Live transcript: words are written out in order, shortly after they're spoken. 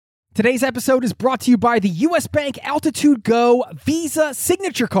Today's episode is brought to you by the U.S. Bank Altitude Go Visa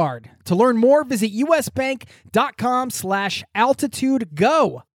Signature Card. To learn more, visit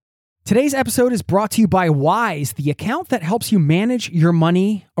usbank.com/altitudego. Today's episode is brought to you by Wise, the account that helps you manage your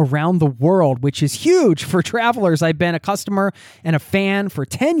money around the world, which is huge for travelers. I've been a customer and a fan for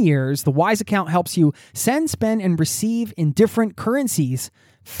 10 years. The Wise account helps you send, spend, and receive in different currencies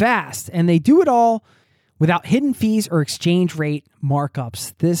fast, and they do it all without hidden fees or exchange rate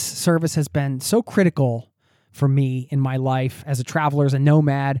markups. This service has been so critical for me in my life as a traveler, as a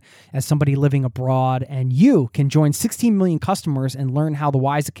nomad, as somebody living abroad. And you can join 16 million customers and learn how the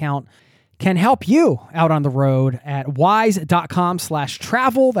Wise account can help you out on the road at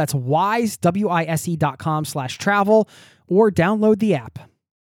wise.com/travel. That's wise, wise.com/travel, or download the app.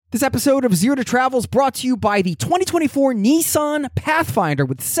 This episode of Zero to Travel is brought to you by the 2024 Nissan Pathfinder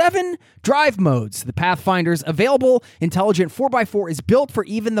with 7 drive modes. The Pathfinder's available intelligent 4x4 is built for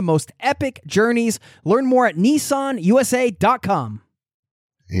even the most epic journeys. Learn more at nissanusa.com.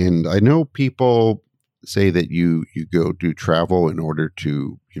 And I know people say that you go do travel in order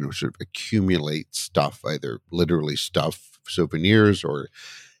to, sort of accumulate stuff, either literally stuff, souvenirs, or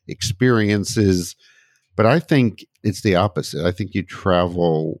experiences. But I think it's the opposite. I think you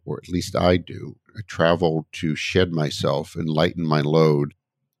travel, or at least I do, I travel to shed myself and lighten my load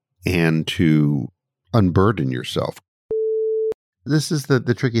and to unburden yourself. This is the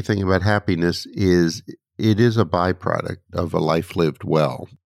tricky thing about happiness is it is a byproduct of a life lived well.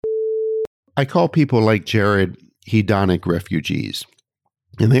 I call people like Jared hedonic refugees.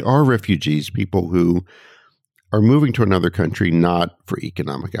 And they are refugees, people who are moving to another country not for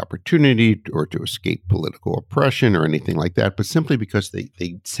economic opportunity or to escape political oppression or anything like that, but simply because they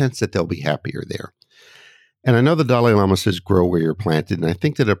sense that they'll be happier there. And I know the Dalai Lama says, grow where you're planted, and I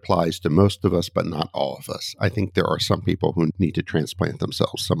think that applies to most of us, but not all of us. I think there are some people who need to transplant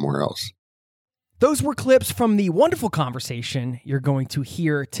themselves somewhere else. Those were clips from the wonderful conversation you're going to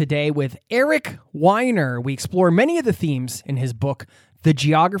hear today with Eric Weiner. We explore many of the themes in his book, The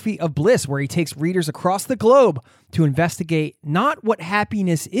Geography of Bliss, where he takes readers across the globe to investigate not what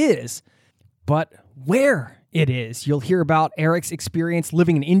happiness is, but where it is. You'll hear about Eric's experience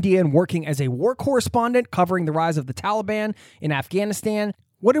living in India and working as a war correspondent covering the rise of the Taliban in Afghanistan,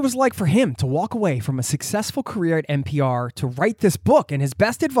 what it was like for him to walk away from a successful career at NPR to write this book, and his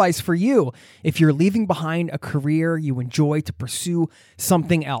best advice for you if you're leaving behind a career you enjoy to pursue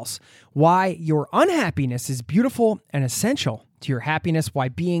something else. Why your unhappiness is beautiful and essential to your happiness, why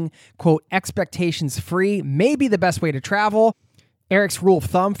being, quote, expectations free may be the best way to travel, Eric's rule of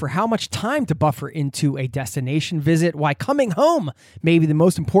thumb for how much time to buffer into a destination visit, why coming home may be the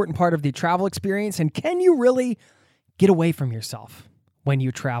most important part of the travel experience, and can you really get away from yourself when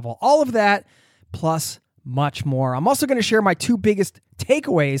you travel? All of that, plus much more. I'm also going to share my 2 biggest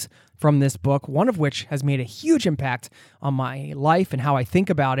takeaways from this book, one of which has made a huge impact on my life and how I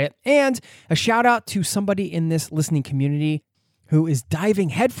think about it, and a shout out to somebody in this listening community who is diving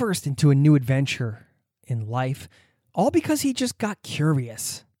headfirst into a new adventure in life, all because he just got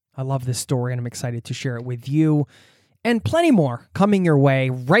curious. I love this story, and I'm excited to share it with you, and plenty more coming your way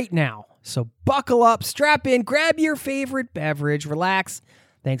right now. So buckle up, strap in, grab your favorite beverage, relax.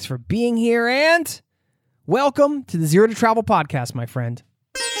 Thanks for being here, and welcome to the Zero to Travel podcast, my friend.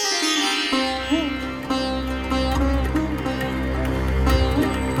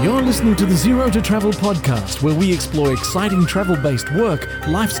 You're listening to the Zero to Travel podcast, where we explore exciting travel-based work,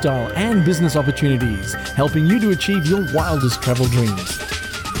 lifestyle, and business opportunities, helping you to achieve your wildest travel dreams.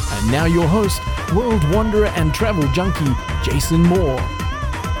 And now your host, world wanderer and travel junkie, Jason Moore.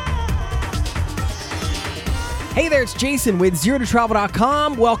 Hey there, it's Jason with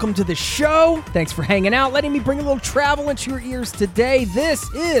ZeroToTravel.com. Welcome to the show. Thanks for hanging out, letting me bring a little travel into your ears today. This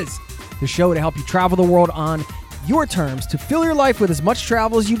is the show to help you travel the world on your terms, to fill your life with as much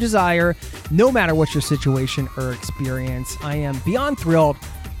travel as you desire, no matter what your situation or experience. I am beyond thrilled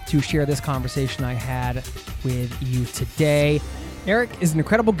to share this conversation I had with you today. Eric is an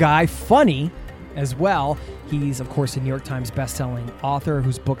incredible guy, funny as well. He's, of course, a New York Times bestselling author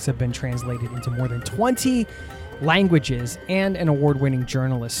whose books have been translated into more than 20 languages and an award-winning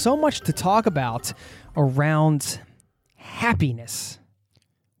journalist. So much to talk about around happiness,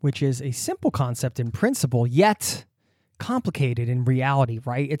 which is a simple concept in principle, yet complicated in reality,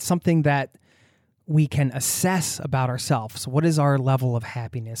 right? It's something that we can assess about ourselves. What is our level of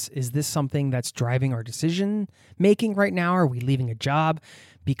happiness? Is this something that's driving our decision making right now? Are we leaving a job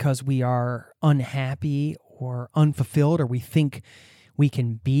because we are unhappy or unfulfilled, or we think we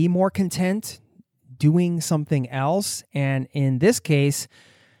can be more content doing something else? And in this case,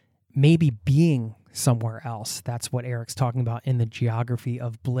 maybe being somewhere else. That's what Eric's talking about in The Geography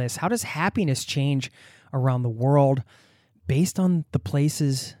of Bliss. How does happiness change around the world based on the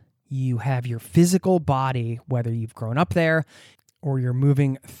places you have your physical body, whether you've grown up there or you're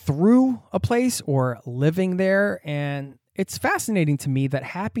moving through a place or living there? And it's fascinating to me that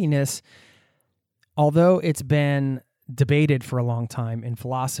happiness, although it's been debated for a long time in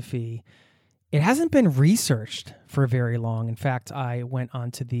philosophy, it hasn't been researched for very long. In fact, I went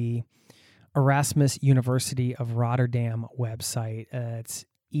onto the Erasmus University of Rotterdam website. It's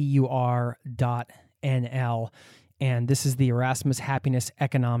eur.nl. And this is the Erasmus Happiness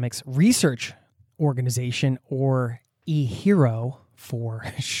Economics Research Organization, or EHERO for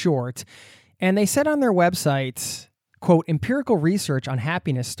short. And they said on their website, quote, empirical research on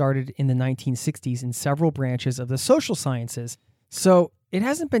happiness started in the 1960s in several branches of the social sciences. So it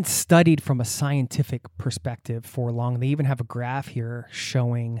hasn't been studied from a scientific perspective for long. They even have a graph here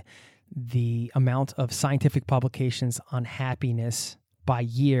showing the amount of scientific publications on happiness by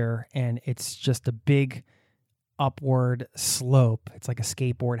year, and it's just a big upward slope. It's like a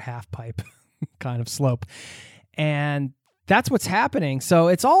skateboard half pipe kind of slope. And that's what's happening. So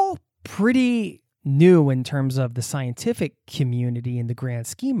it's all pretty new in terms of the scientific community in the grand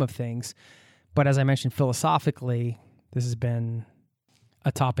scheme of things. But as I mentioned, philosophically, this has been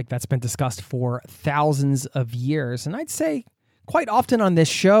a topic that's been discussed for thousands of years. And I'd say quite often on this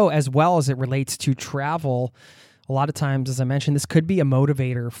show, as well as it relates to travel, a lot of times, as I mentioned, this could be a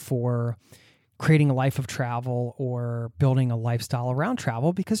motivator for creating a life of travel or building a lifestyle around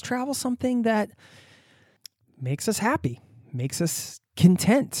travel, because travel is something that makes us happy, makes us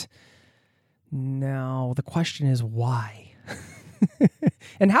content. Now, the question is why?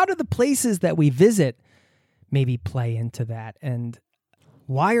 And how do the places that we visit maybe play into that? And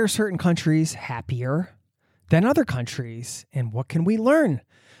why are certain countries happier than other countries? And what can we learn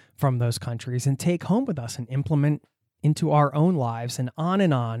from those countries and take home with us and implement into our own lives? And on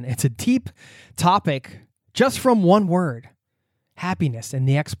and on. It's a deep topic just from one word: happiness, and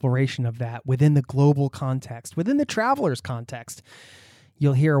the exploration of that within the global context, within the traveler's context.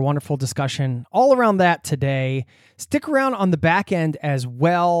 You'll hear a wonderful discussion all around that today. Stick around on the back end as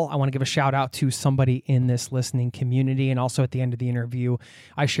well. I want to give a shout out to somebody in this listening community. And also at the end of the interview,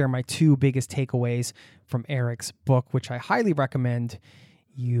 I share my two biggest takeaways from Eric's book, which I highly recommend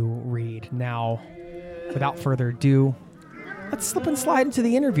you read. Now, without further ado, let's slip and slide into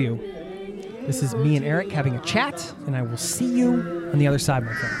the interview. This is me and Eric having a chat, and I will see you on the other side,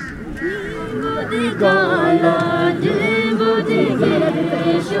 my friend.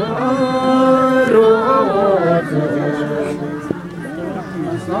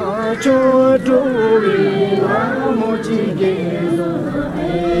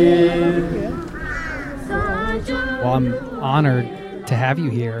 Well, I'm honored to have you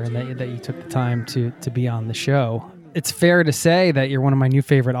here, and that you took the time to be on the show. It's fair to say that you're one of my new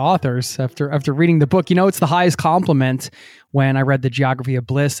favorite authors after reading the book. You know, it's the highest compliment when I read The Geography of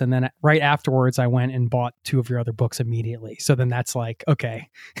Bliss, and then right afterwards I went and bought two of your other books immediately. So then that's like, okay,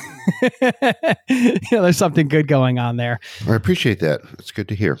 there's something good going on there. I appreciate that. It's good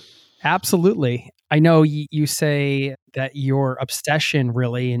to hear. Absolutely. I know you say that your obsession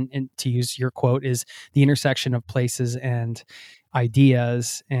really, and to use your quote, is the intersection of places and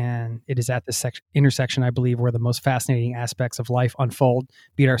ideas. And it is at this intersection, I believe, where the most fascinating aspects of life unfold,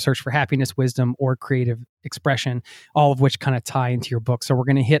 be it our search for happiness, wisdom, or creative expression, all of which kind of tie into your book. So we're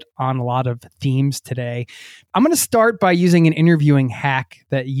going to hit on a lot of themes today. I'm going to start by using an interviewing hack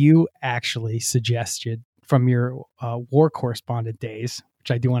that you actually suggested from your war correspondent days, which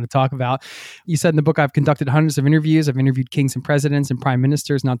I do want to talk about. You said in the book, I've conducted hundreds of interviews. I've interviewed kings and presidents and prime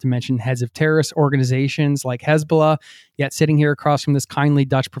ministers, not to mention heads of terrorist organizations like Hezbollah. Yet sitting here across from this kindly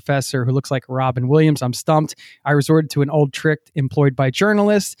Dutch professor who looks like Robin Williams, I'm stumped. I resorted to an old trick employed by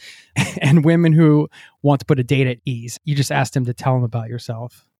journalists and women who want to put a date at ease. You just asked him to tell him about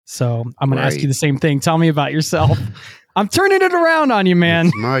yourself. So I'm going to ask you the same thing. Tell me about yourself. I'm turning it around on you,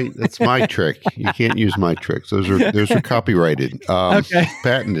 man. That's my trick. You can't use my tricks. Those are copyrighted, okay.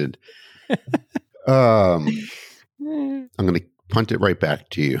 Patented. I'm going to punt it right back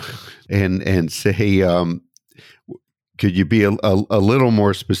to you and say, could you be a little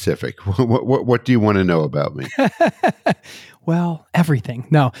more specific? What do you want to know about me? Well, everything.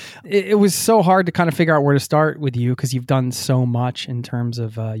 No, it was so hard to kind of figure out where to start with you because you've done so much in terms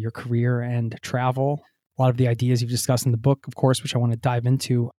of your career and travel. A lot of the ideas you've discussed in the book, of course, which I want to dive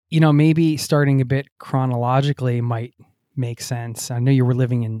into. You know, maybe starting a bit chronologically might make sense. I know you were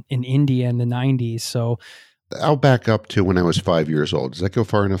living in India in the 90s, so... I'll back up to when I was 5 years old. Does that go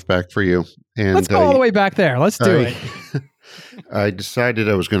far enough back for you? And let's go all the way back there. Let's do it. I decided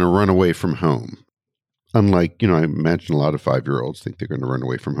I was going to run away from home. unlike, I imagine a lot of 5-year-olds think they're going to run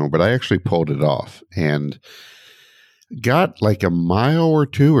away from home, but I actually pulled it off and got like a mile or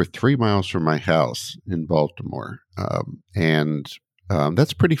 2 or 3 miles from my house in Baltimore.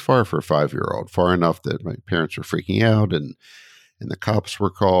 That's pretty far for a 5-year-old, far enough that my parents were freaking out and the cops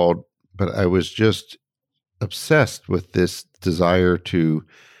were called. But I was just obsessed with this desire to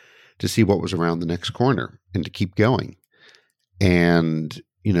see what was around the next corner and to keep going. And,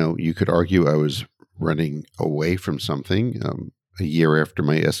 you could argue I was running away from something. A year after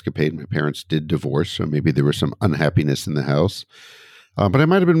my escapade, my parents did divorce, so maybe there was some unhappiness in the house. But I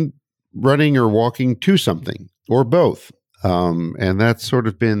might have been running or walking to something, or both. And that's sort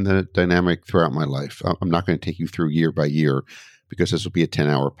of been the dynamic throughout my life. I'm not going to take you through year by year because this will be a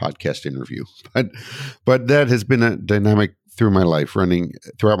 10-hour podcast interview. But that has been a dynamic throughout my life,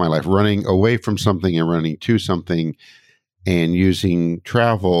 running away from something and running to something, and using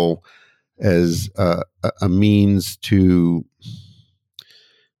travel as a means to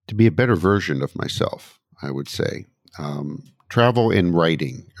be a better version of myself, I would say. Travel and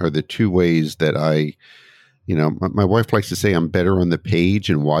writing are the two ways that my wife likes to say I'm better on the page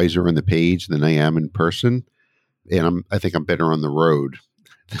and wiser on the page than I am in person. And I think I'm better on the road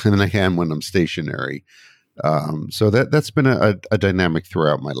than I am when I'm stationary. So that's been a dynamic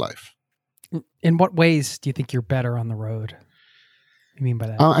throughout my life. In what ways do you think you're better on the road? What do you mean by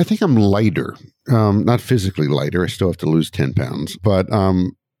that? I think I'm lighter, not physically lighter. I still have to lose 10 pounds, but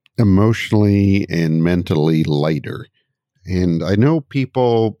emotionally and mentally lighter. And I know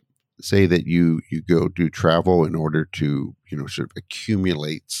people say that you go do travel in order to, sort of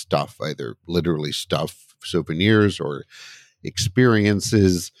accumulate stuff, either literally stuff, souvenirs or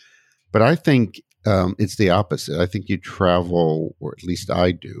experiences. But I think it's the opposite. I think you travel, or at least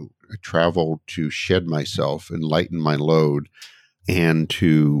I do. I travel to shed myself and lighten my load and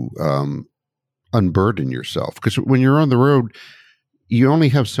to unburden yourself. Because when you're on the road, you only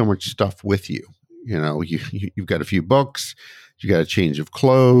have so much stuff with you. You've got a few books, you got a change of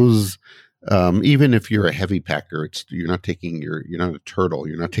clothes. Even if you're a heavy packer, you're not a turtle.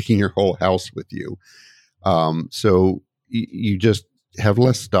 You're not taking your whole house with you. So you just have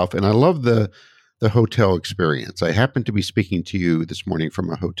less stuff. And I love the hotel experience. I happened to be speaking to you this morning from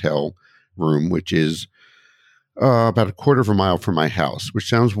a hotel room, which is about a quarter of a mile from my house, which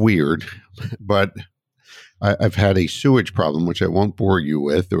sounds weird, but I've had a sewage problem, which I won't bore you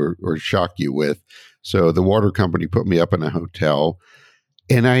with or shock you with. So the water company put me up in a hotel,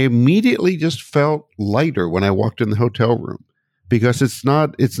 and I immediately just felt lighter when I walked in the hotel room, because it's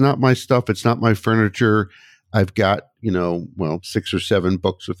not my stuff. It's not my furniture. I've got, 6 or 7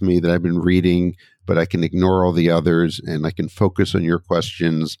 books with me that I've been reading, but I can ignore all the others and I can focus on your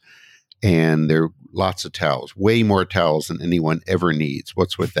questions. And there are lots of towels, way more towels than anyone ever needs.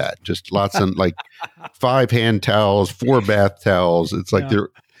 What's with that? Just lots of 5 hand towels, 4 bath towels. It's like so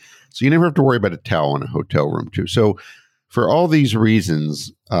you never have to worry about a towel in a hotel room too. So for all these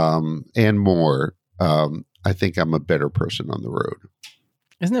reasons and more, I think I'm a better person on the road.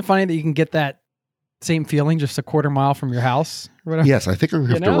 Isn't it funny that you can get that same feeling just a quarter mile from your house? Or whatever? Yes, I think I'm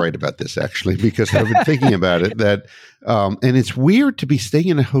going to have to write about this actually, because I've been thinking about it. That and it's weird to be staying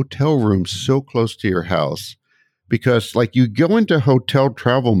in a hotel room so close to your house, because you go into hotel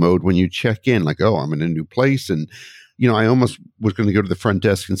travel mode when you check in, I'm in a new place. And, I almost was going to go to the front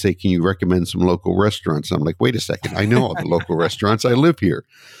desk and say, can you recommend some local restaurants? And I'm like, wait a second, I know all the local restaurants. I live here.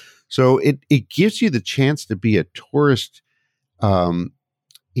 So it gives you the chance to be a tourist in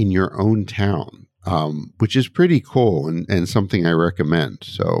your own town. Which is pretty cool and something I recommend.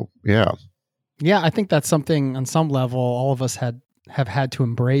 So, yeah. Yeah, I think that's something on some level all of us have had to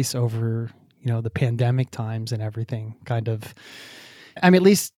embrace over, the pandemic times and everything kind of. At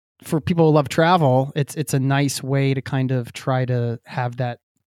least for people who love travel, it's a nice way to kind of try to have that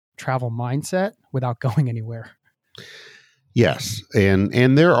travel mindset without going anywhere. Yes.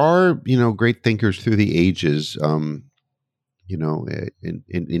 And there are, great thinkers through the ages. An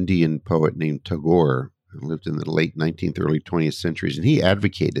Indian poet named Tagore, who lived in the late 19th, early 20th centuries, and he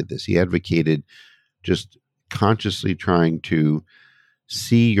advocated this. He advocated just consciously trying to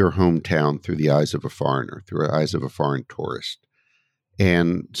see your hometown through the eyes of a foreigner, through the eyes of a foreign tourist.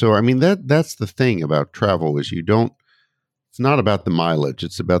 And so, that's the thing about travel is it's not about the mileage,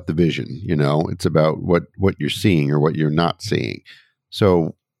 it's about the vision, it's about what you're seeing or what you're not seeing.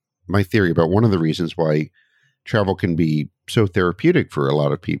 So my theory about one of the reasons why travel can be so therapeutic for a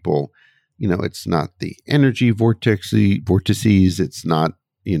lot of people, it's not the energy vortices, it's not,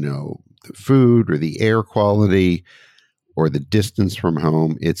 the food or the air quality or the distance from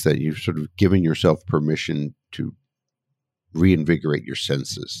home. It's that you've sort of given yourself permission to reinvigorate your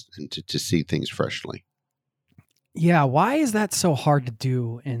senses and to see things freshly. Yeah. Why is that so hard to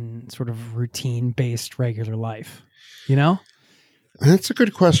do in sort of routine based regular life? You know? That's a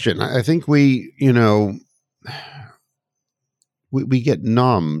good question. I think we get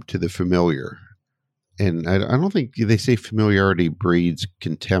numb to the familiar. And I don't think they say familiarity breeds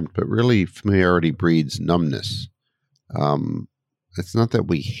contempt, but really familiarity breeds numbness. It's not that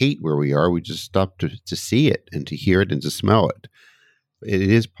we hate where we are. We just stop to see it and to hear it and to smell it. It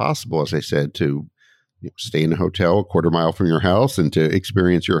is possible, as I said, to stay in a hotel a quarter mile from your house and to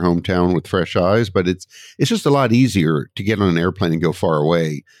experience your hometown with fresh eyes. But it's just a lot easier to get on an airplane and go far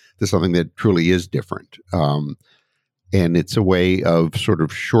away to something that truly is different. And it's a way of sort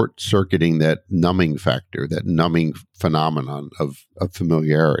of short-circuiting that numbing factor, that numbing phenomenon of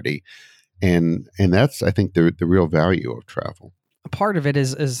familiarity. And that's, I think, the real value of travel. A part of it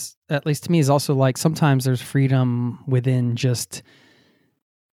is, at least to me, is also like sometimes there's freedom within just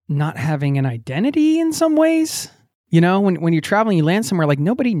not having an identity in some ways. You know, when you're traveling, you land somewhere, like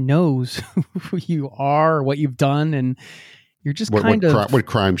nobody knows who you are or what you've done, and you're just what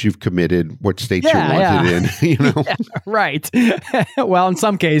crimes you've committed, what states you're wanted in, you know? Yeah, right. Well, in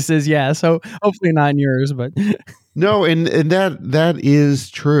some cases, yeah. So hopefully not in yours, but no, and that is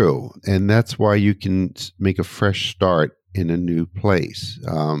true, and that's why you can make a fresh start in a new place.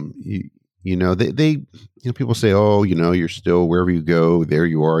 People say, oh, you're still wherever you go, there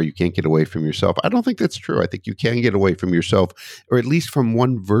you are. You can't get away from yourself. I don't think that's true. I think you can get away from yourself, or at least from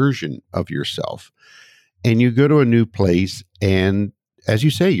one version of yourself. And you go to a new place, and as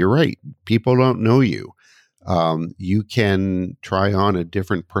you say, you're right. People don't know you. You can try on a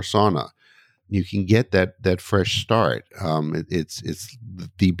different persona. You can get that fresh start. It's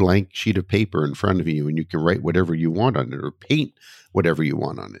the blank sheet of paper in front of you, and you can write whatever you want on it or paint whatever you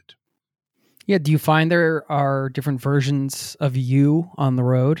want on it. Yeah. Do you find there are different versions of you on the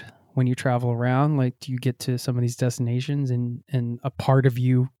road when you travel around? Like, do you get to some of these destinations and a part of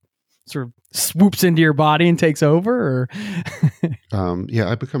you sort of swoops into your body and takes over? Or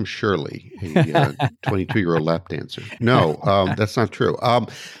I become Shirley, a 22-year-old lap dancer. No, that's not true.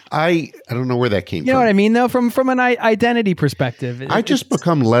 I don't know where that came from. You know what I mean, though, from an identity perspective. I just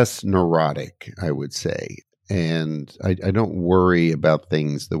become less neurotic, I would say. And I don't worry about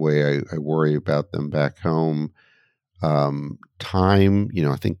things the way I worry about them back home. Time,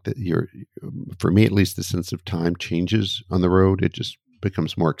 I think that for me at least, the sense of time changes on the road. It just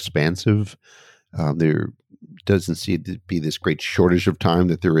becomes more expansive. There doesn't seem to be this great shortage of time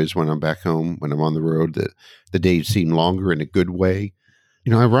that there is when I'm back home, when I'm on the road. The days seem longer in a good way.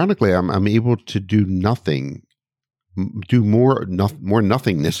 Ironically, I'm able to do more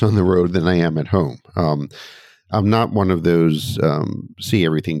nothingness on the road than I am at home. I'm not one of those see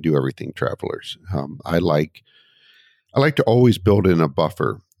everything, do everything travelers. I like to always build in a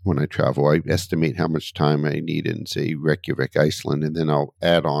buffer when I travel. I estimate how much time I need in, say, Reykjavik, Iceland, and then I'll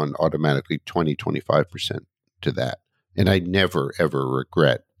add on automatically 20-25% to that. And I never, ever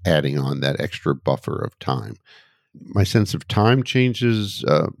regret adding on that extra buffer of time. My sense of time changes,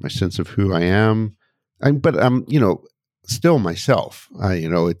 my sense of who I am. But I'm, still myself.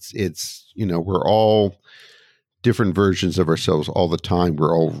 We're all different versions of ourselves all the time.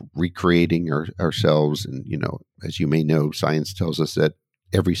 We're all recreating ourselves. And, as you may know, science tells us that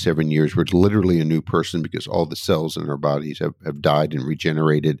every 7 years, we're literally a new person because all the cells in our bodies have died and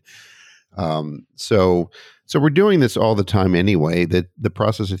regenerated. So we're doing this all the time anyway. That the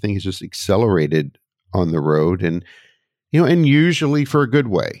process, I think, is just accelerated on the road, and usually for a good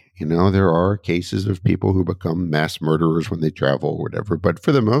way. There are cases of people who become mass murderers when they travel or whatever, but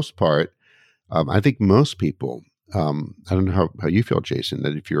for the most part, I think most people. I don't know how you feel, Jason,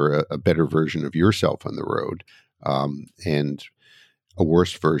 that if you're a better version of yourself on the road, and a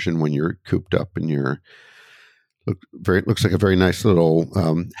worse version when you're cooped up in your looks like a very nice little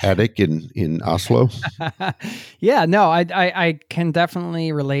attic in Oslo. Yeah, no, I can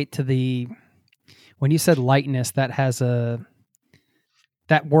definitely relate to when you said lightness, that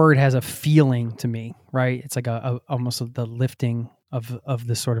word has a feeling to me, right? It's like almost the lifting of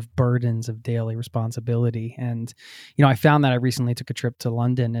the sort of burdens of daily responsibility. And, I found that I recently took a trip to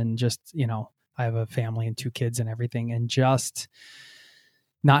London, and just, I have a family and 2 kids and everything, and just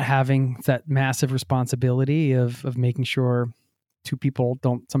not having that massive responsibility of making sure 2 people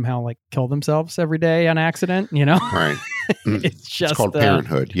don't somehow like kill themselves every day on accident, Right. It's called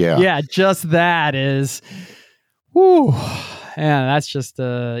parenthood. Yeah. Yeah. Just that is, whoo. And that's just,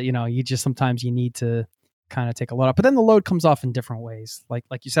 sometimes you need to kind of take a load off, but then the load comes off in different ways. Like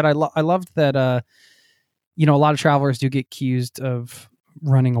you said, I loved that, a lot of travelers do get accused of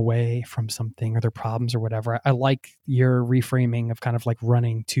running away from something or their problems or whatever. I like your reframing of kind of like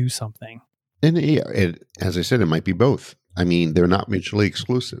running to something, And yeah, as I said, it might be both. I mean, they're not mutually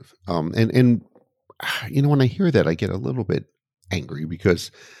exclusive. And when I hear that, I get a little bit angry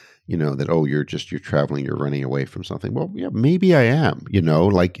because, that, oh, you're traveling, you're running away from something. Well, yeah, maybe I am,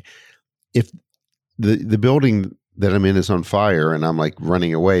 like if the building that I'm in is on fire and I'm like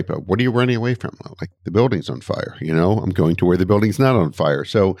running away, but what are you running away from? Like the building's on fire, I'm going to where the building's not on fire.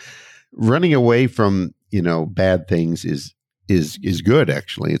 So running away from, bad things is good.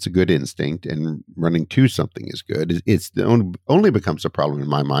 Actually, it's a good instinct, and running to something is good. It's only becomes a problem in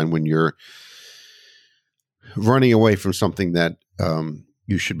my mind when you're running away from something that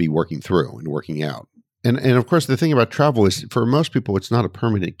you should be working through and working out. And of course, the thing about travel is, for most people, it's not a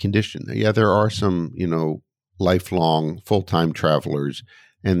permanent condition. Yeah, there are some, lifelong full-time travelers,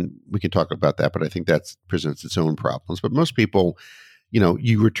 and we can talk about that, but I think that presents its own problems. But most people,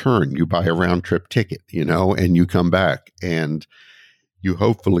 you return, you buy a round trip ticket, and you come back, and you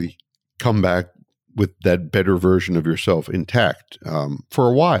hopefully come back with that better version of yourself intact, for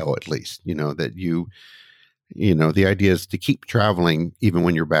a while at least, that the idea is to keep traveling even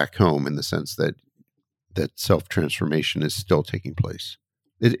when you're back home, in the sense that self-transformation is still taking place.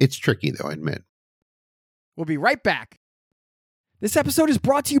 It's tricky, though, I admit. We'll be right back. This episode is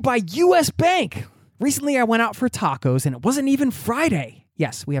brought to you by U.S. Bank. Recently, I went out for tacos, and it wasn't even Friday.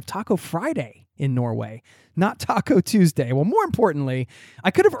 Yes, we have Taco Friday in Norway, not Taco Tuesday. Well, more importantly,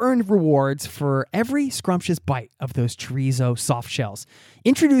 I could have earned rewards for every scrumptious bite of those chorizo soft shells.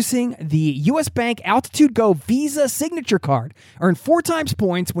 Introducing the U.S. Bank Altitude Go Visa Signature Card. Earn 4 times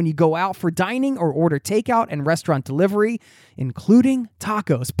points when you go out for dining or order takeout and restaurant delivery, including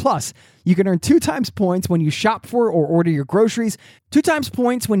tacos. Plus, you can earn 2 times points when you shop for or order your groceries, 2 times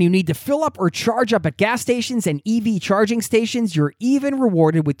points when you need to fill up or charge up at gas stations and EV charging stations. You're even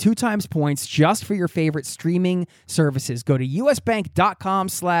rewarded with 2 times points just for your favorite streaming services. Go to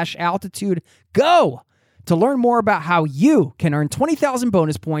usbank.com/altitude-go to learn more about how you can earn 20,000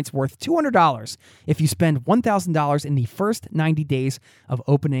 bonus points worth $200 if you spend $1,000 in the first 90 days of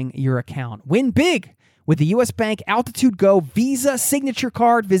opening your account. Win big with the U.S. Bank Altitude Go Visa Signature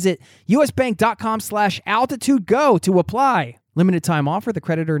Card. Visit usbank.com/altitude-go to apply. Limited time offer. The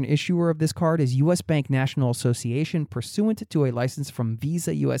creditor and issuer of this card is U.S. Bank National Association, pursuant to a license from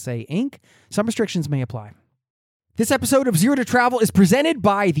Visa USA, Inc. Some restrictions may apply. This episode of Zero to Travel is presented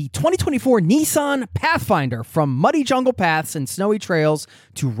by the 2024 Nissan Pathfinder. From muddy jungle paths and snowy trails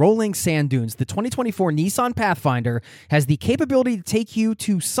to rolling sand dunes, the 2024 Nissan Pathfinder has the capability to take you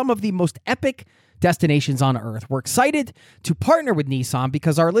to some of the most epic destinations on Earth. We're excited to partner with Nissan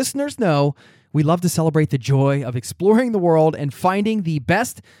because our listeners know we love to celebrate the joy of exploring the world and finding the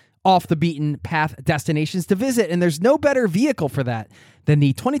best off-the-beaten-path destinations to visit, and there's no better vehicle for that than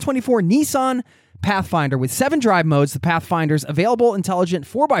the 2024 Nissan Pathfinder. With 7 drive modes, the Pathfinder's available intelligent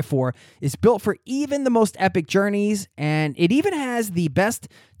 4x4 is built for even the most epic journeys, and it even has the best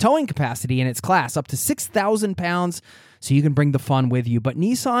towing capacity in its class, up to 6,000 pounds, so you can bring the fun with you. But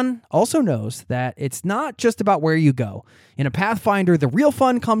Nissan also knows that it's not just about where you go. In a Pathfinder, the real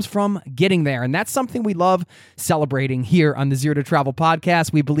fun comes from getting there, and that's something we love celebrating here on the Zero to Travel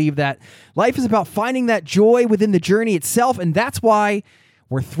podcast. We believe that life is about finding that joy within the journey itself, and that's why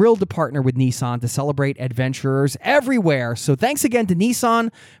we're thrilled to partner with Nissan to celebrate adventurers everywhere. So thanks again to Nissan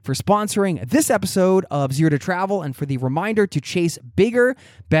for sponsoring this episode of Zero to Travel, and for the reminder to chase bigger,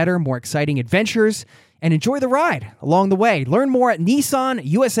 better, more exciting adventures and enjoy the ride along the way. Learn more at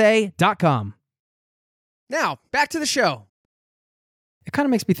nissanusa.com. Now, back to the show. It kind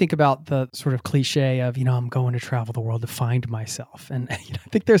of makes me think about the sort of cliche of, I'm going to travel the world to find myself. And I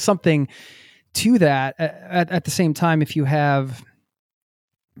think there's something to that. At the same time, if you have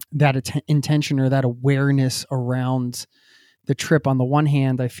that intention or that awareness around the trip, on the one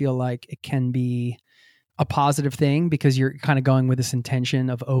hand, I feel like it can be a positive thing because you're kind of going with this intention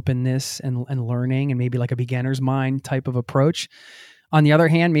of openness and learning, and maybe like a beginner's mind type of approach. On the other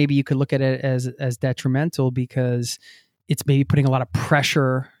hand, maybe you could look at it as detrimental because it's maybe putting a lot of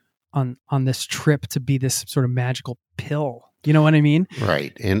pressure on this trip to be this sort of magical pill. You know what I mean?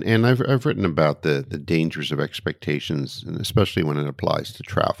 Right. And I've written about the dangers of expectations, and especially when it applies to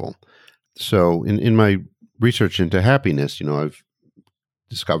travel. So in my research into happiness, I've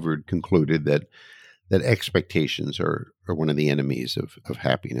concluded that expectations are one of the enemies of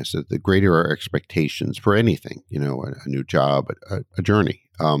happiness. That the greater our expectations for anything, a new job, a journey,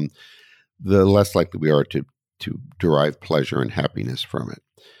 the less likely we are to derive pleasure and happiness from it.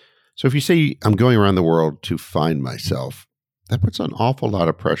 So if you say, I'm going around the world to find myself, that puts an awful lot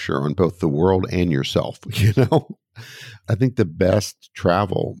of pressure on both the world and yourself. I think the best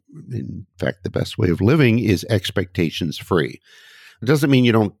travel, in fact, the best way of living, is expectations free. It doesn't mean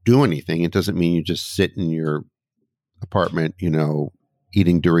you don't do anything. It doesn't mean you just sit in your apartment,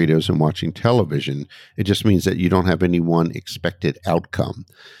 eating Doritos and watching television. It just means that you don't have any one expected outcome.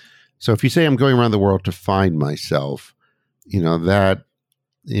 So if you say I'm going around the world to find myself, that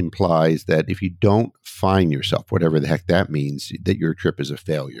implies that if you don't find yourself, whatever the heck that means, that your trip is a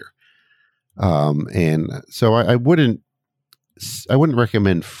failure. And so I wouldn't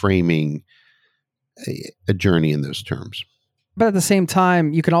recommend framing a journey in those terms. But at the same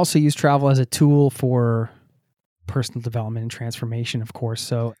time, you can also use travel as a tool for personal development and transformation, of course.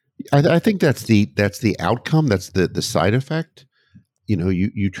 So I think that's the outcome. That's the side effect.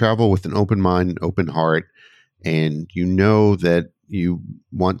 You travel with an open mind, open heart, and you know that you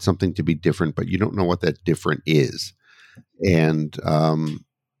want something to be different, but you don't know what that different is. And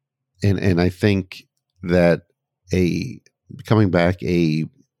I think that becoming back a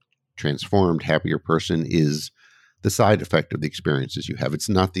transformed, happier person is the side effect of the experiences you have. It's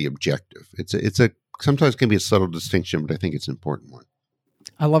not the objective. It's a sometimes can be a subtle distinction, but I think it's an important one.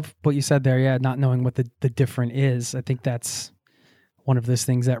 I love what you said there. Yeah, not knowing what the different is. I think that's one of those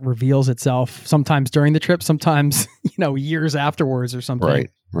things that reveals itself sometimes during the trip, sometimes years afterwards or something.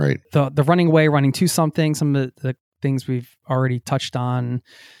 Right. The running away, running to something. Some of the things we've already touched on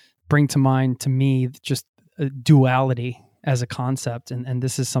bring to mind to me just duality as a concept, and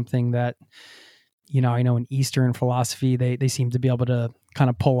this is something that I know in Eastern philosophy they seem to be able to kind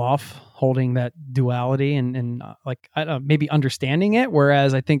of pull off holding that duality and I don't know, maybe understanding it,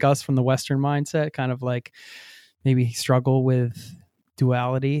 whereas I think us from the Western mindset kind of like maybe struggle with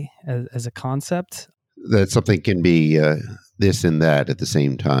duality as a concept. That something can be this and that at the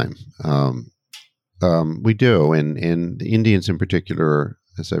same time. We do, and the Indians in particular,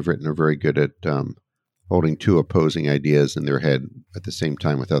 as I've written, are very good at holding two opposing ideas in their head at the same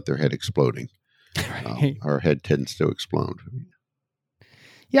time without their head exploding. Right. Our head tends to explode.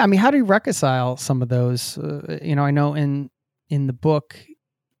 Yeah, I mean, how do you reconcile some of those? I know in the book,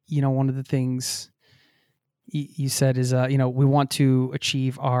 one of the things you said is, we want to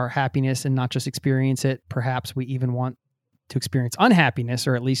achieve our happiness and not just experience it. Perhaps we even want to experience unhappiness,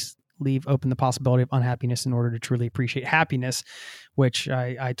 or at least leave open the possibility of unhappiness in order to truly appreciate happiness, which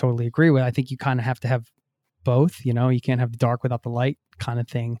I totally agree with. I think you kind of have to have both. You can't have the dark without the light kind of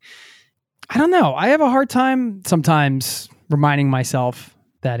thing. I don't know. I have a hard time sometimes reminding myself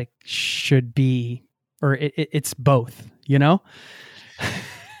that it should be, or it's both, Yeah,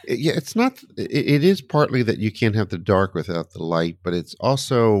 it's not, it is partly that you can't have the dark without the light, but it's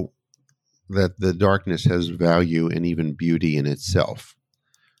also that the darkness has value and even beauty in itself.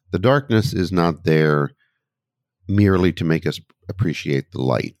 The darkness is not there merely to make us appreciate the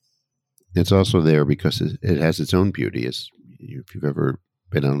light. It's also there because it has its own beauty. If you've ever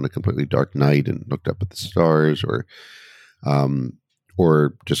been out on a completely dark night and looked up at the stars,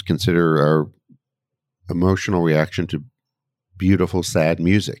 or just consider our emotional reaction to beautiful, sad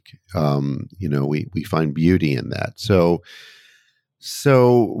music. We find beauty in that. So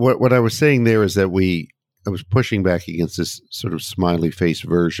what I was saying there is that I was pushing back against this sort of smiley face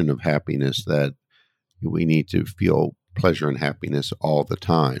version of happiness, that we need to feel pleasure and happiness all the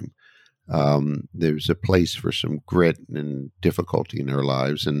time. There's a place for some grit and difficulty in our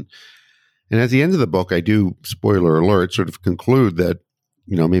lives. And at the end of the book, I do, spoiler alert, sort of conclude that,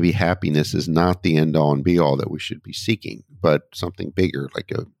 maybe happiness is not the end all and be all that we should be seeking, but something bigger,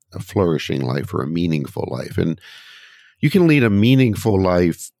 like a flourishing life or a meaningful life. And you can lead a meaningful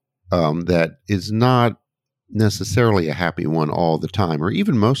life that is not necessarily a happy one all the time, or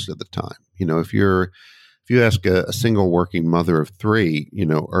even most of the time. If you ask a single working mother of three,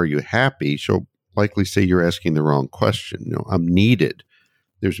 are you happy? She'll likely say you're asking the wrong question. I'm needed.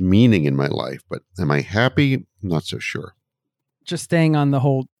 There's meaning in my life, but am I happy? I'm not so sure. Just staying on the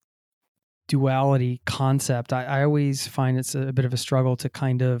whole duality concept, I always find it's a bit of a struggle to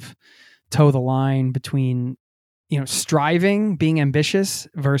kind of toe the line between, striving, being ambitious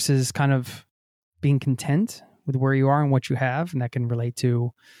versus kind of being content with where you are and what you have. And that can relate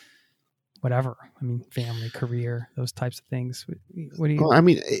to whatever. I mean, family, career, those types of things. What do you? Well, I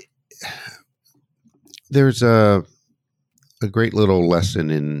mean, there's a great little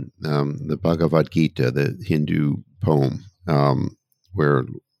lesson in the Bhagavad Gita, the Hindu poem, where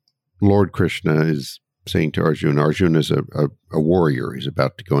Lord Krishna is saying to Arjuna, Arjuna is a warrior. He's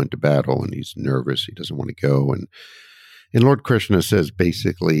about to go into battle and he's nervous. He doesn't want to go. And Lord Krishna says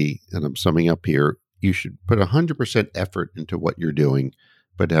basically, and I'm summing up here, you should put 100% effort into what you're doing,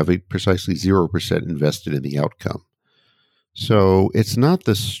 but have precisely 0% invested in the outcome. So it's not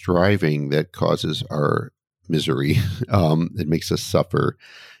the striving that causes our misery. It makes us suffer.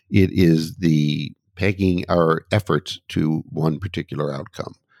 It is the pegging our efforts to one particular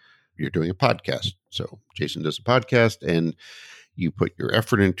outcome. You're doing a podcast. So Jason does a podcast and you put your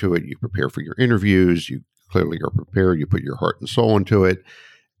effort into it. You prepare for your interviews. You clearly are prepared. You put your heart and soul into it.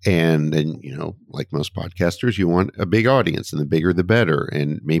 And then, like most podcasters, you want a big audience, and the bigger, the better.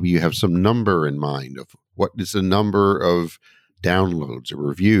 And maybe you have some number in mind of what is the number of downloads or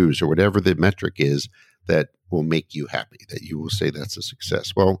reviews or whatever the metric is that will make you happy, that you will say that's a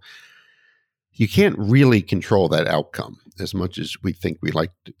success. Well, you can't really control that outcome as much as we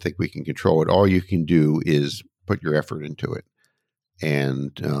like to think we can control it. All you can do is put your effort into it.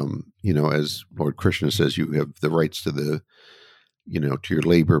 And, as Lord Krishna says, you have the rights to to your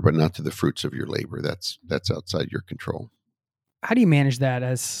labor, but not to the fruits of your labor. That's outside your control. How do you manage that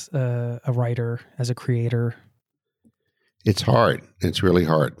as a writer, as a creator? It's hard. It's really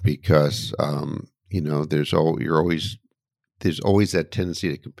hard because, there's always that tendency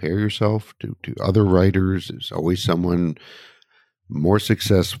to compare yourself to other writers. There's always someone more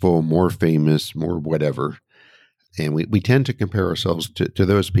successful, more famous, more whatever. And we tend to compare ourselves to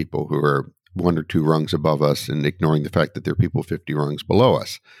those people who are one or two rungs above us and ignoring the fact that there are people 50 rungs below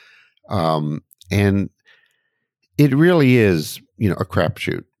us. And it really is, a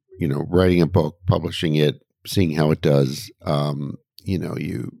crapshoot, writing a book, publishing it, seeing how it does.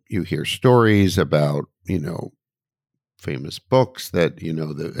 You hear stories about, famous books that,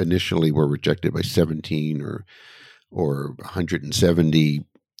 initially were rejected by 17 or 170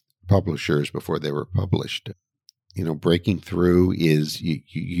 publishers before they were published. Breaking through is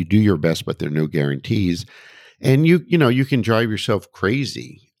you do your best, but there are no guarantees. And you can drive yourself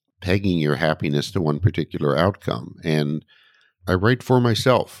crazy pegging your happiness to one particular outcome. And I write for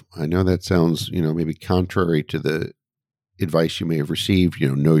myself. I know that sounds, maybe contrary to the advice you may have received,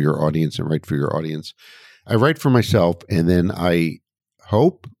 know your audience and write for your audience. I write for myself, and then I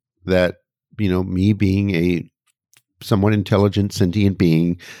hope that, me being a somewhat intelligent, sentient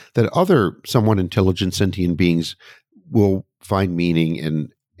being, that other somewhat intelligent, sentient beings will find meaning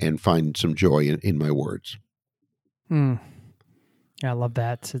and find some joy in my words. Yeah, I love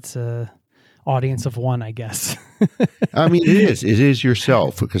that. It's a audience of one, I guess. I mean, it is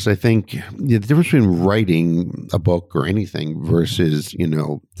yourself, because I think the difference between writing a book or anything versus,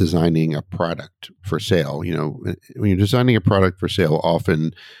 designing a product for sale, when you're designing a product for sale,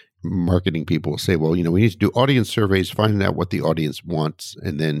 often marketing people will say, well, we need to do audience surveys, find out what the audience wants,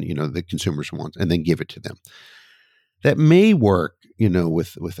 and then, the consumers want, and then give it to them. That may work,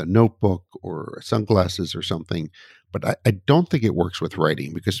 with a notebook or sunglasses or something, but I don't think it works with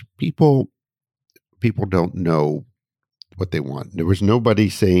writing, because people don't know what they want. There was nobody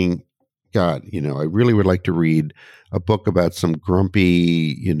saying, God, I really would like to read a book about some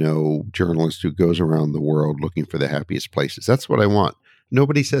grumpy, journalist who goes around the world looking for the happiest places. That's what I want.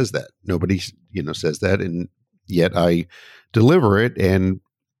 Nobody says that. Nobody, says that. And yet I deliver it. And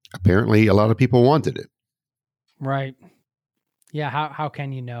apparently a lot of people wanted it. Right. Yeah. How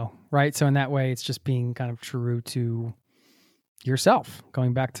can you know? Right. So in that way, it's just being kind of true to yourself,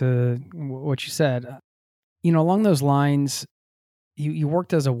 going back to what you said. Along those lines, you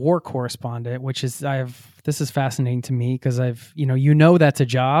worked as a war correspondent, which is, this is fascinating to me because that's a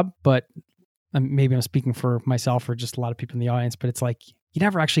job, but maybe I'm speaking for myself or just a lot of people in the audience, but it's like, you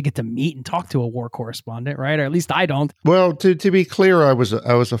never actually get to meet and talk to a war correspondent, right? Or at least I don't. Well, to be clear, I was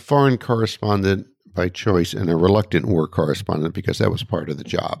a foreign correspondent by choice and a reluctant war correspondent because that was part of the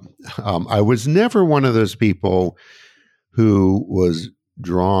job. I was never one of those people who was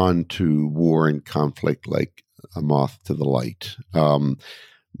drawn to war and conflict like a moth to the light.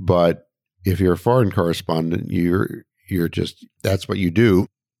 But if you're a foreign correspondent, you're just, that's what you do.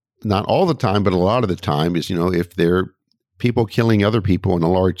 Not all the time, but a lot of the time is, if they're people killing other people on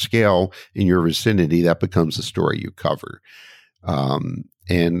a large scale in your vicinity, that becomes the story you cover.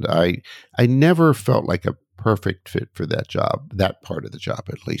 And I never felt like a perfect fit for that job, that part of the job,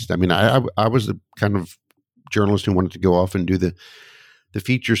 at least. I mean, I was the kind of journalist who wanted to go off and do the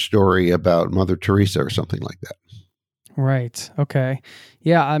feature story about Mother Teresa or something like that. Right. Okay.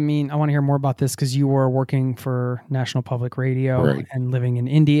 Yeah. I mean, I want to hear more about this because you were working for National Public Radio and living in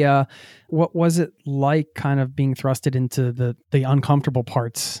India. What was it like kind of being thrusted into the uncomfortable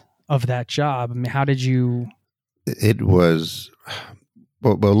parts of that job? I mean, how did you? It was,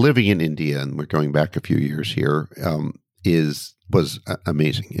 well, living in India, and we're going back a few years here, was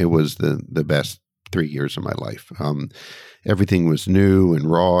amazing. It was the best 3 years of my life. Everything was new and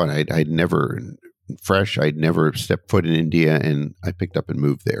raw, and I'd never... fresh. I'd never stepped foot in India, and I picked up and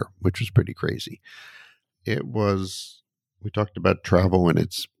moved there, which was pretty crazy. We talked about travel and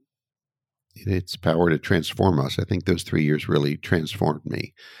its power to transform us. I think those 3 years really transformed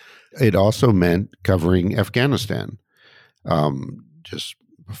me. It also meant covering Afghanistan. Just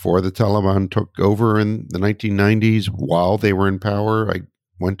before the Taliban took over in the 1990s, while they were in power, I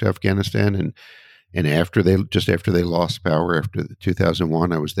went to Afghanistan, and after they lost power after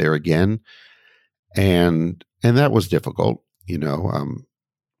 2001, I was there again, and that was difficult.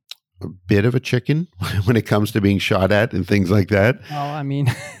 A bit of a chicken when it comes to being shot at and things like that. Well, I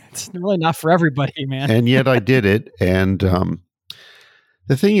mean, it's really not for everybody, man. And yet I did it. And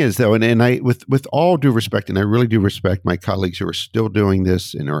the thing is, though, and I, with all due respect, and I really do respect my colleagues who are still doing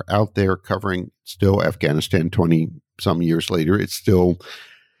this and are out there covering still Afghanistan 20 some years later, it's still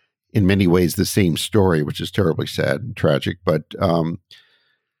in many ways the same story, which is terribly sad and tragic. But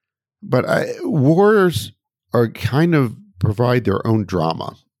wars are kind of provide their own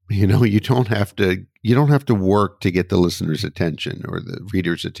drama. You don't have to work to get the listener's attention or the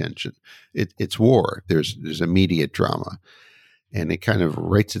reader's attention. It's war. There's immediate drama, and it kind of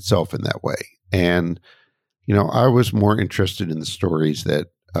writes itself in that way. And I was more interested in the stories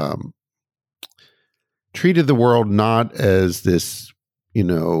that treated the world not as this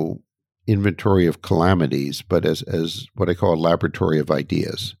inventory of calamities, but as what I call a laboratory of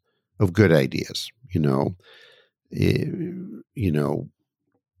ideas, of good ideas.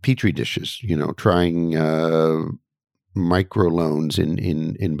 Petri dishes, trying microloans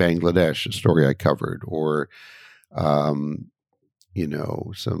in Bangladesh, a story I covered, or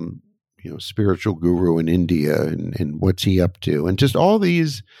some spiritual guru in India and what's he up to, and just all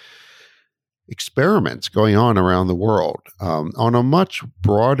these experiments going on around the world on a much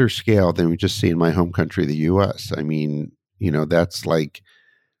broader scale than we just see in my home country, the U.S. I mean, that's like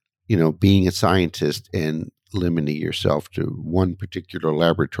being a scientist and limiting yourself to one particular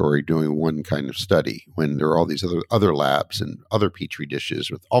laboratory doing one kind of study when there are all these other labs and other petri dishes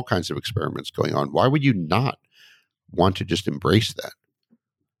with all kinds of experiments going on. Why would you not want to just embrace that?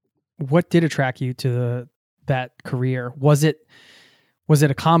 What did attract you to that career? Was it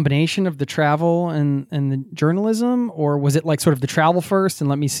a combination of the travel and the journalism, or was it like sort of the travel first and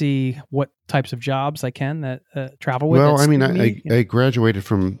let me see what types of jobs I can that travel with? Well, I mean, I graduated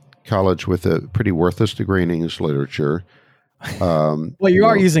from college with a pretty worthless degree in English literature. Well, you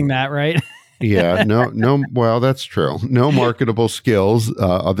are using that, right? Yeah, no. Well, that's true. No marketable skills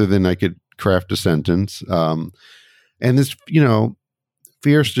other than I could craft a sentence. And this,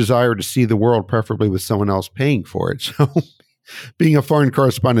 fierce desire to see the world, preferably with someone else paying for it. So being a foreign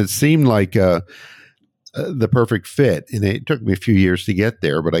correspondent seemed like the perfect fit. And it took me a few years to get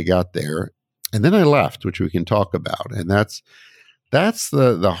there, but I got there. And then I left, which we can talk about. And that's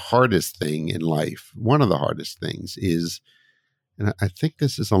the hardest thing in life. One of the hardest things is, and I think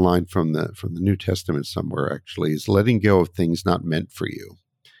this is a line from the New Testament somewhere actually, is letting go of things not meant for you.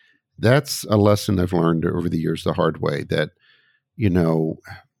 That's a lesson I've learned over the years the hard way, that,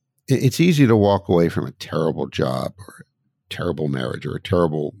 it's easy to walk away from a terrible job or a terrible marriage or a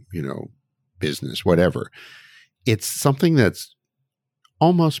terrible, business, whatever. It's something that's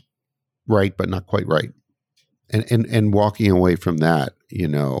almost right, but not quite right. And walking away from that,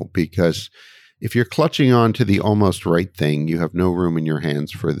 because if you're clutching on to the almost right thing, you have no room in your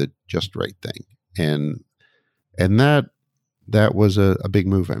hands for the just right thing. And that was a big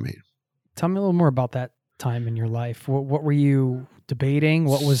move I made. Tell me a little more about that time in your life. What were you debating?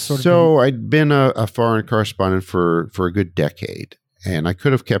 What was sort of... So I'd been a foreign correspondent for a good decade, and I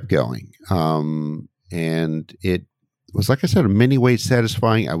could have kept going. And it was, like I said, in many ways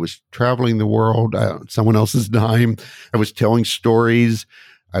satisfying. I was traveling the world, someone else's dime. I was telling stories.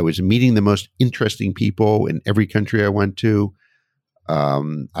 I was meeting the most interesting people in every country I went to.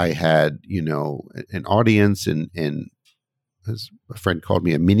 I had, an audience, and as a friend called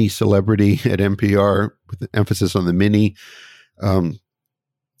me, a mini celebrity at NPR, with an emphasis on the mini. And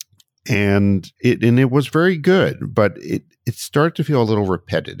it was very good, but it started to feel a little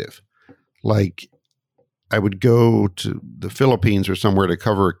repetitive. Like, I would go to the Philippines or somewhere to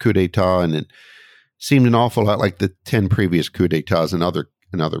cover a coup d'etat, and it seemed an awful lot like the 10 previous coup d'etats in other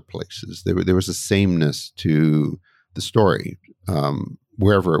places. There was a sameness to the story,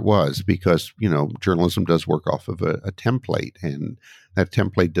 wherever it was, because, journalism does work off of a template, and that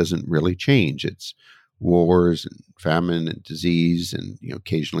template doesn't really change. It's wars and famine and disease and,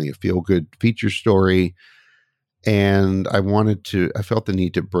 occasionally a feel-good feature story. And I felt the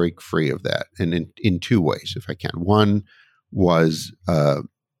need to break free of that. And in two ways, if I can. One was to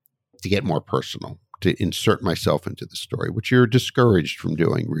get more personal, to insert myself into the story, which you're discouraged from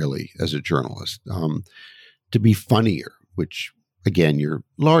doing, really, as a journalist. To be funnier, which, again, you're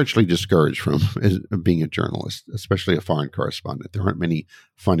largely discouraged from as being a journalist, especially a foreign correspondent. There aren't many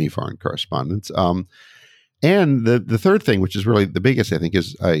funny foreign correspondents. And the third thing, which is really the biggest, I think,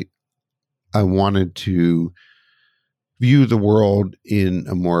 is I wanted to view the world in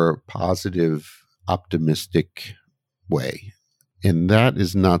a more positive, optimistic way. And that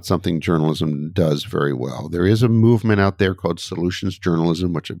is not something journalism does very well. There is a movement out there called solutions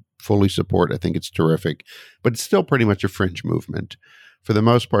journalism, which I fully support. I think it's terrific, but it's still pretty much a fringe movement. For the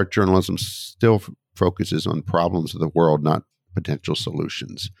most part, journalism still focuses on problems of the world, not potential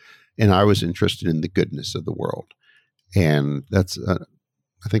solutions. And I was interested in the goodness of the world. And that's,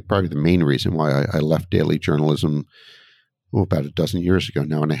 I think, probably the main reason why I left daily journalism about a dozen years ago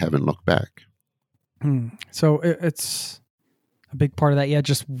now, and I haven't looked back. So it's a big part of that. Yeah,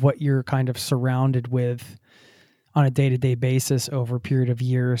 just what you're kind of surrounded with on a day-to-day basis over a period of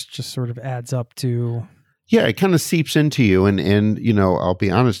years just sort of adds up to... Yeah, it kind of seeps into you. And you know, I'll be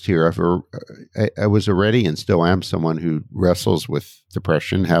honest here. I was already and still am someone who wrestles with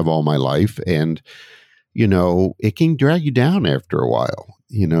depression, have all my life. And, you know, it can drag you down after a while.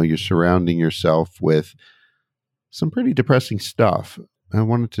 You know, you're surrounding yourself with some pretty depressing stuff. I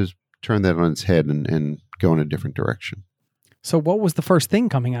wanted to turn that on its head and go in a different direction. So what was the first thing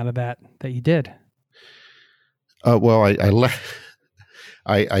coming out of that you did? Well,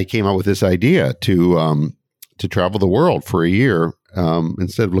 I came up with this idea to travel the world for a year,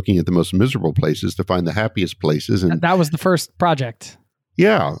 instead of looking at the most miserable places, to find the happiest places. And that was the first project.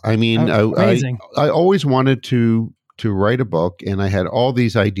 Yeah. I mean, amazing. I always wanted to write a book, and I had all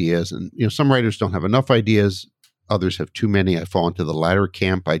these ideas, and, you know, some writers don't have enough ideas. Others have too many. I fall into the latter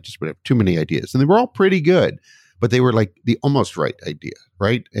camp. I just would have too many ideas, and they were all pretty good, but they were like the almost right idea.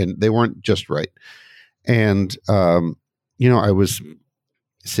 Right. And they weren't just right. And, you know, I was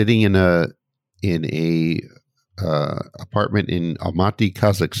sitting in a apartment in Almaty,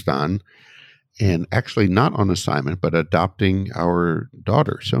 Kazakhstan, and actually not on assignment, but adopting our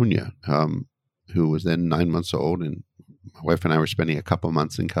daughter, Sonia, who was then 9 months old. And my wife and I were spending a couple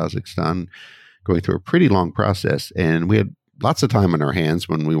months in Kazakhstan, going through a pretty long process. And we had lots of time on our hands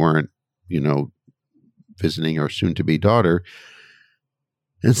when we weren't, you know, visiting our soon-to-be daughter.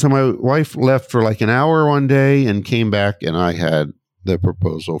 And so my wife left for like an hour one day and came back, and I had the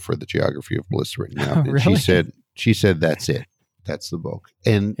proposal for The Geography of Bliss written out. Oh, and really? she said, that's it. That's the book.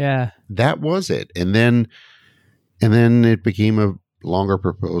 And yeah, that was it. And then it became a longer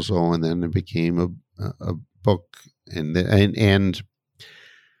proposal, and then it became a book.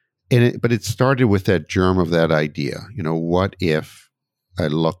 But it started with that germ of that idea. You know, what if I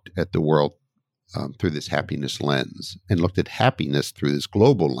looked at the world through this happiness lens, and looked at happiness through this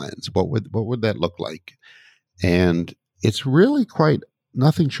global lens? What would that look like? And it's really quite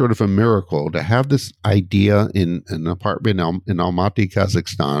nothing short of a miracle to have this idea in an apartment in Almaty,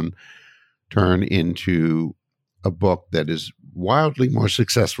 Kazakhstan, turn into a book that is wildly more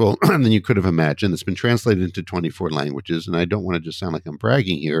successful than you could have imagined. It's been translated into 24 languages, and I don't want to just sound like I'm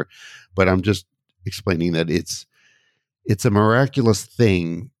bragging here, but I'm just explaining that it's a miraculous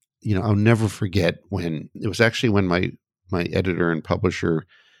thing. You know, I'll never forget when my editor and publisher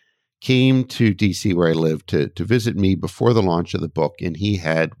came to DC, where I live, to visit me before the launch of the book, and he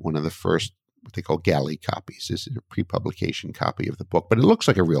had one of the first, what they call galley copies. This is a pre-publication copy of the book, but it looks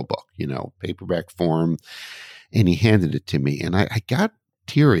like a real book, you know, paperback form. And he handed it to me, and I got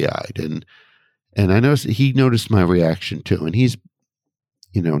teary-eyed, and I noticed he noticed my reaction too. And he's,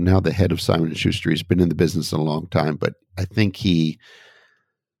 you know, now the head of Simon & Schuster. He's been in the business a long time, but I think he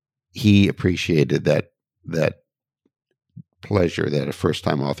appreciated that pleasure that a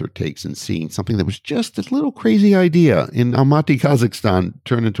first-time author takes in seeing something that was just a little crazy idea in Almaty, Kazakhstan,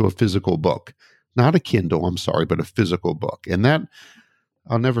 turn into a physical book. Not a Kindle, I'm sorry, but a physical book. And that,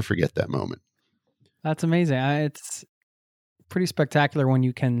 I'll never forget that moment. That's amazing. It's pretty spectacular when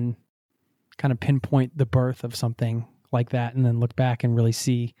you can kind of pinpoint the birth of something like that and then look back and really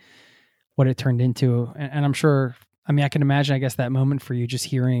see what it turned into. And I'm sure, I mean, I can imagine, I guess, that moment for you, just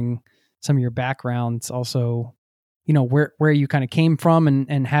hearing some of your backgrounds, also, you know, where you kind of came from,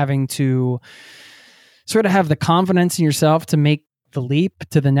 and having to sort of have the confidence in yourself to make the leap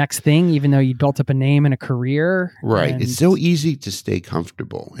to the next thing, even though you built up a name and a career. Right. It's so easy to stay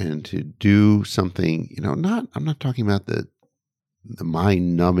comfortable and to do something, you know, I'm not talking about the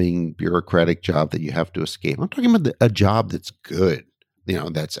mind-numbing bureaucratic job that you have to escape. I'm talking about a job that's good, you know,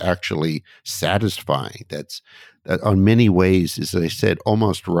 that's actually satisfying, that on many ways, as I said,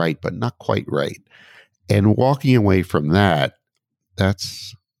 almost right, but not quite right. And walking away from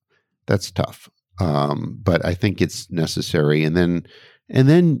that's tough. But I think it's necessary. And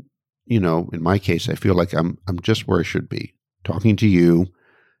then, you know, in my case, I feel like I'm just where I should be, talking to you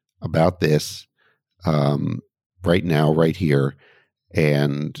about this right now, right here.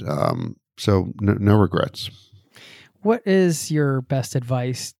 And so no regrets. What is your best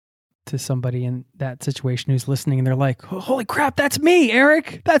advice to somebody in that situation who's listening and they're like, holy crap, that's me,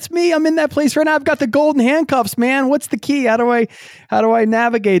 Eric. That's me. I'm in that place right now. I've got the golden handcuffs, man. What's the key? How do I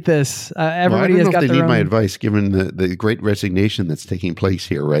navigate this? Everybody has got their own. I don't know if they need my advice given the great resignation that's taking place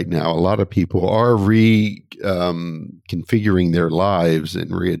here right now. A lot of people are configuring their lives and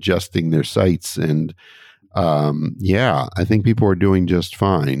readjusting their sights. And I think people are doing just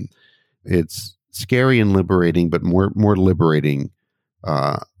fine. It's scary and liberating, but more liberating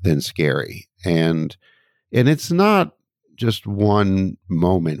than scary. And it's not just one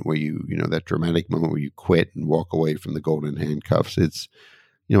moment where that dramatic moment where you quit and walk away from the golden handcuffs. It's,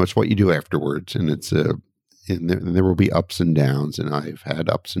 it's what you do afterwards. And and there will be ups and downs. And I've had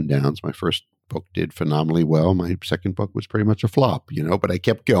ups and downs. My first book did phenomenally well. My second book was pretty much a flop, but I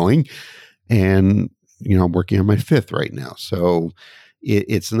kept going. And, I'm working on my fifth right now. So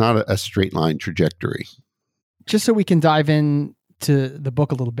it's not a straight line trajectory. Just so we can dive in to the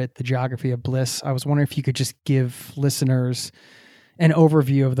book a little bit, The Geography of Bliss, I was wondering if you could just give listeners an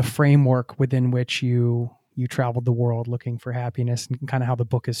overview of the framework within which you traveled the world looking for happiness and kind of how the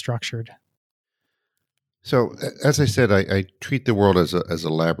book is structured. So, as I said, I treat the world as a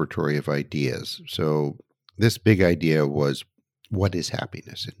laboratory of ideas. So this big idea was, what is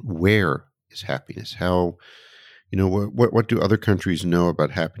happiness and where is happiness? How, what do other countries know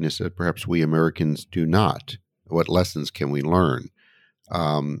about happiness that perhaps we Americans do not? What lessons can we learn?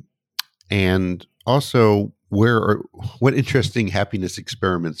 And also, what interesting happiness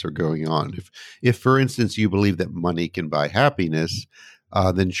experiments are going on? If, for instance, you believe that money can buy happiness,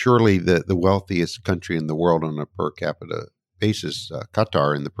 then surely the wealthiest country in the world on a per capita basis,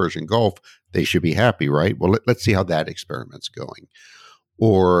 Qatar in the Persian Gulf, they should be happy, right? Well, let's see how that experiment's going.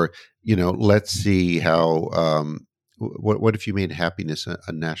 Or, let's see how, what if you made happiness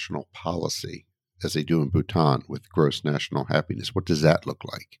a national policy, as they do in Bhutan with gross national happiness? What does that look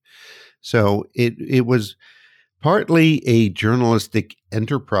like? So it was partly a journalistic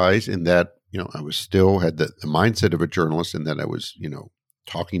enterprise in that, I was still had the mindset of a journalist in that I was,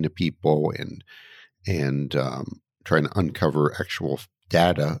 talking to people and trying to uncover actual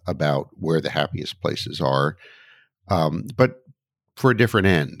data about where the happiest places are. But for a different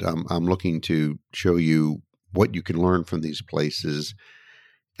end, I'm looking to show you what you can learn from these places.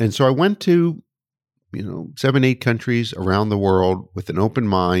 And so I went to 7, 8 countries around the world with an open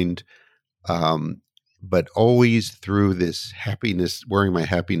mind, but always through this happiness, wearing my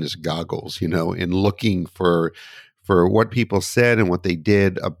happiness goggles, and looking for what people said and what they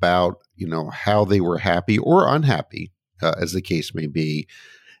did about, how they were happy or unhappy, as the case may be,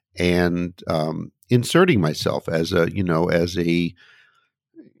 and inserting myself as a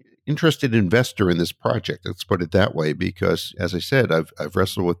interested investor in this project. Let's put it that way, because as I said, I've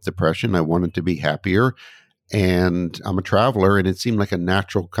wrestled with depression. I wanted to be happier, and I'm a traveler, and it seemed like a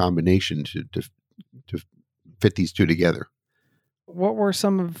natural combination to fit these two together. What were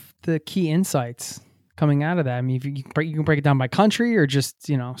some of the key insights coming out of that? I mean, if you can break it down by country or just,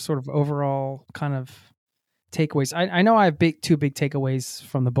 sort of overall kind of takeaways. I know I have two big takeaways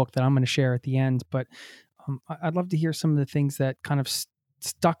from the book that I'm going to share at the end, but I'd love to hear some of the things that kind of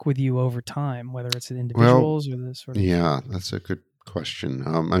stuck with you over time, whether it's individuals or this sort of. Yeah, that's a good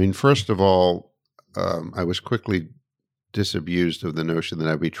question. First of all, I was quickly disabused of the notion that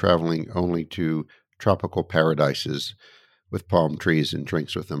I'd be traveling only to tropical paradises with palm trees and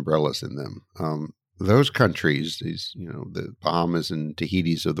drinks with umbrellas in them. Those countries, these, the Bahamas and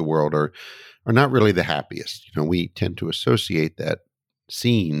Tahitis of the world are not really the happiest. We tend to associate that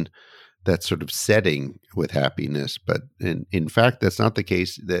scene, that sort of setting, with happiness. But in fact, that's not the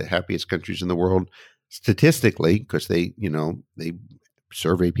case. The happiest countries in the world, statistically, because they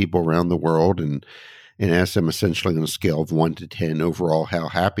survey people around the world and ask them essentially on a scale of 1 to 10 overall, how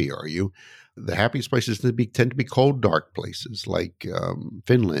happy are you? The happiest places tend to be cold, dark places like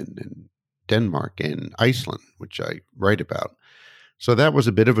Finland and Denmark and Iceland, which I write about. So that was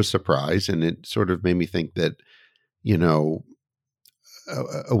a bit of a surprise, and it sort of made me think that,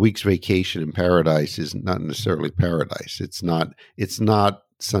 a week's vacation in paradise is not necessarily paradise. It's not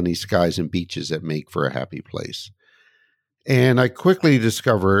sunny skies and beaches that make for a happy place. And I quickly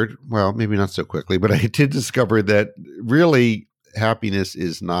discovered, well, maybe not so quickly, but I did discover that really happiness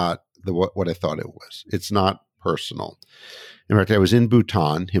is not what I thought it was. It's not personal. In fact, I was in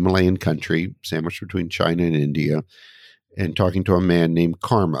Bhutan, Himalayan country, sandwiched between China and India, and talking to a man named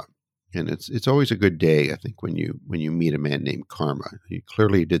Karma. And it's always a good day, I think, when you meet a man named Karma. He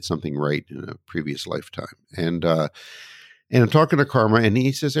clearly did something right in a previous lifetime. And I'm talking to Karma, and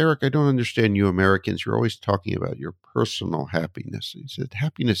he says, Eric, I don't understand you Americans. You're always talking about your personal happiness. He said,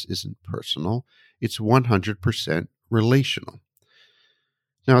 happiness isn't personal. It's 100% relational.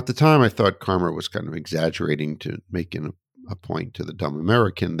 Now, at the time, I thought Karma was kind of exaggerating to making a point to the dumb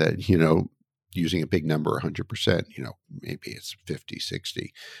American that, using a big number, 100%, maybe it's 50,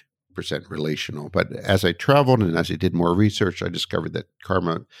 60% relational. But as I traveled and as I did more research, I discovered that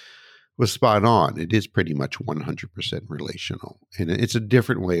Karma was spot on. It is pretty much 100% relational. And it's a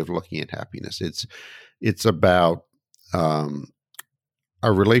different way of looking at happiness. It's about our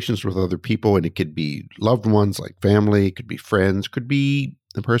relations with other people, and it could be loved ones like family, it could be friends, could be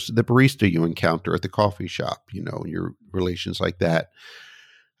the barista you encounter at the coffee shop, your relations like that.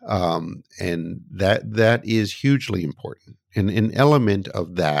 And that is hugely important. And an element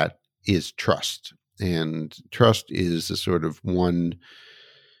of that is trust. And trust is a sort of one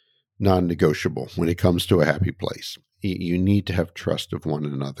non-negotiable when it comes to a happy place. You need to have trust of one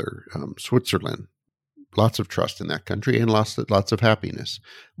another. Switzerland, lots of trust in that country and lots of happiness.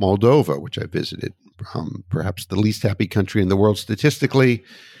 Moldova, which I visited, perhaps the least happy country in the world statistically,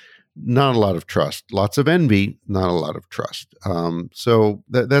 not a lot of trust. Lots of envy, not a lot of trust. So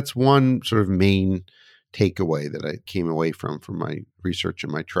that's one sort of main takeaway that I came away from my research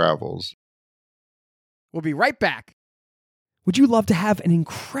and my travels. We'll be right back. Would you love to have an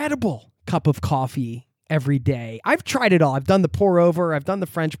incredible cup of coffee every day? I've tried it all. I've done the pour over, I've done the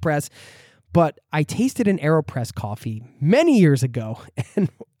French press, but I tasted an AeroPress coffee many years ago, and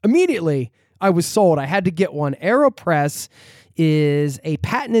immediately I was sold. I had to get one. AeroPress is a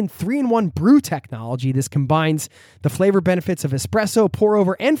patented 3-in-1 brew technology. This combines the flavor benefits of espresso, pour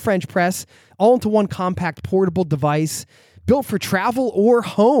over, and French press all into one compact portable device built for travel or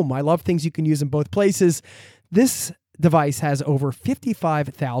home. I love things you can use in both places. This device has over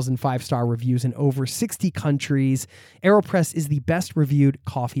 55,000 5-star reviews in over 60 countries. AeroPress is the best reviewed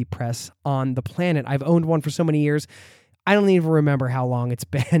coffee press on the planet. I've owned one for so many years, I don't even remember how long it's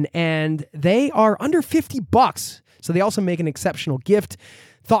been. And they are under $50. So they also make an exceptional gift.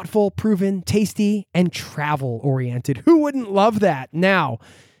 Thoughtful, proven, tasty, and travel-oriented. Who wouldn't love that? Now,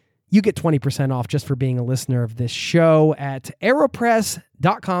 you get 20% off just for being a listener of this show at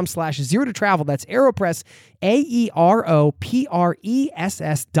aeropress.com/zero to travel. That's AeroPress,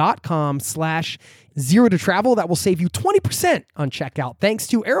 AeroPress.com/zero to travel. That will save you 20% on checkout. Thanks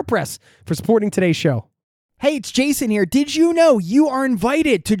to AeroPress for supporting today's show. Hey, it's Jason here. Did you know you are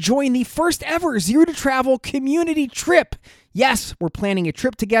invited to join the first ever Zero to Travel community trip? Yes, we're planning a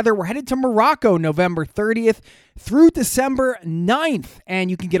trip together. We're headed to Morocco November 30th through December 9th. And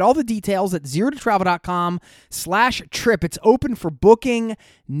you can get all the details at zerototravel.com/trip. It's open for booking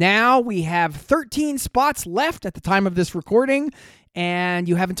now. We have 13 spots left at the time of this recording, and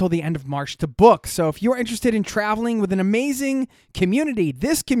you have until the end of March to book. So if you're interested in traveling with an amazing community,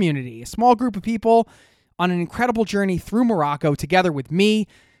 this community, a small group of people on an incredible journey through Morocco together with me,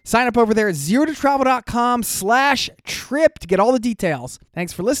 sign up over there at zerototravel.com/trip to get all the details.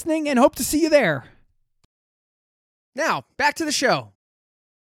 Thanks for listening and hope to see you there. Now, back to the show.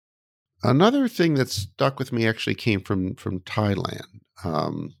 Another thing that stuck with me actually came from Thailand,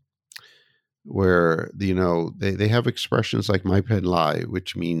 where, they have expressions like Mai Pen Lai,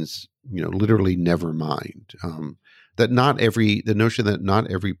 which means, literally never mind. The notion that not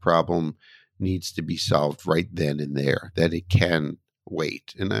every problem needs to be solved right then and there, that it can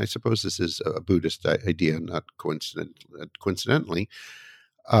wait. And I suppose this is a Buddhist idea, not coincidentally.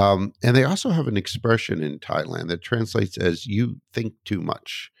 And they also have an expression in Thailand that translates as "you think too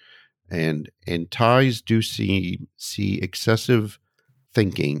much." And Thais do see excessive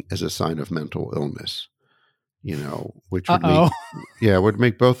thinking as a sign of mental illness, which would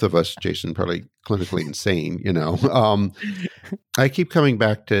make both of us, Jason, probably clinically insane, I keep coming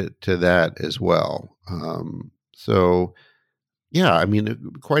back to that as well.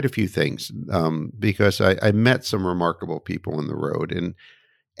 Quite a few things, because I met some remarkable people on the road.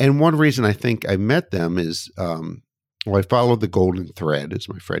 And one reason I think I met them is, I followed the golden thread, as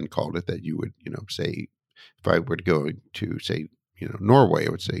my friend called it, that you would, say, if I were to go to, say, Norway,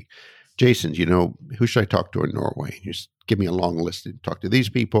 I would say, Jason, who should I talk to in Norway? And you just give me a long list and talk to these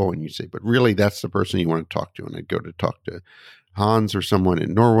people. And you say, but really, that's the person you want to talk to. And I'd go to talk to Hans or someone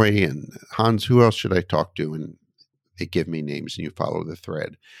in Norway. And Hans, who else should I talk to? And they give me names and you follow the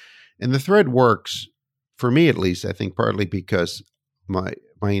thread. And the thread works, for me at least, I think partly because my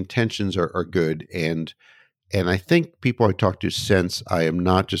intentions are good. And I think people I talk to sense I am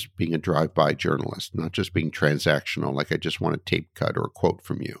not just being a drive-by journalist, not just being transactional, like I just want a tape cut or a quote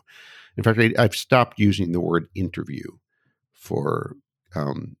from you. In fact, I've stopped using the word interview for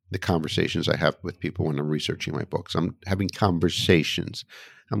the conversations I have with people when I'm researching my books. I'm having conversations.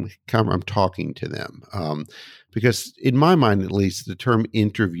 I'm talking to them. Because in my mind, at least, the term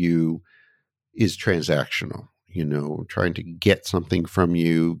interview is transactional. trying to get something from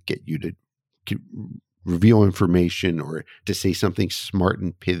you, get you to reveal information or to say something smart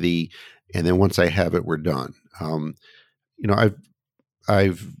and pithy. And then once I have it, we're done.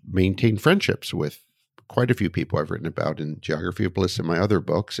 I've maintained friendships with quite a few people I've written about in Geography of Bliss and my other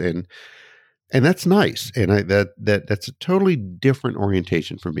books. And that's nice. And that's a totally different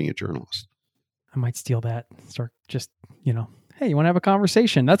orientation from being a journalist. I might steal that. Start just, hey, you want to have a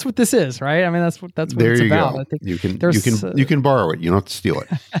conversation? That's what this is, right? I mean, that's what there it's you about. Go. I think you can borrow it. You don't have to steal it,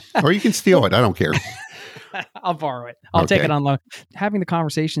 or you can steal it. I don't care. I'll borrow it. I'll take it on loan. Having the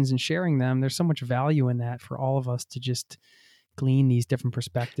conversations and sharing them, there's so much value in that for all of us to just glean these different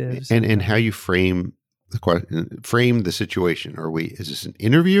perspectives. And how you frame the situation. Is this an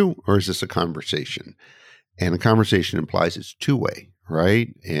interview or is this a conversation? And a conversation implies it's two-way, right?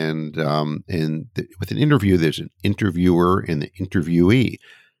 And with an interview, there's an interviewer and the interviewee.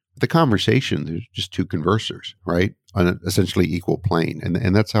 With the conversation, there's just two conversers, right? On an essentially equal plane.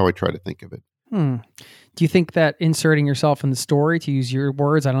 And that's how I try to think of it. Do you think that inserting yourself in the story, to use your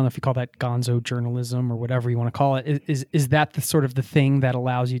words, I don't know if you call that gonzo journalism or whatever you want to call it, is that the sort of the thing that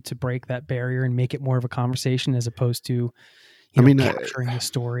allows you to break that barrier and make it more of a conversation as opposed to capturing the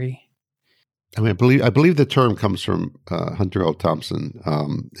story? I believe the term comes from Hunter L. Thompson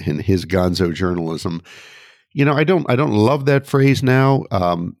in his gonzo journalism. I don't love that phrase now.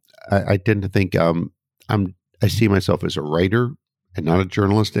 I tend to think I see myself as a writer and not a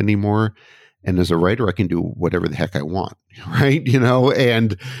journalist anymore. And as a writer, I can do whatever the heck I want, right?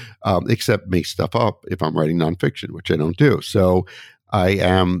 And except make stuff up if I'm writing nonfiction, which I don't do. So I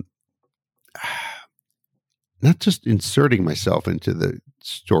am not just inserting myself into the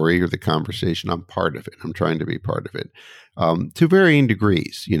story or the conversation. I'm part of it. I'm trying to be part of it to varying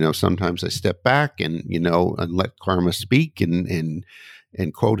degrees. Sometimes I step back and let Karma speak and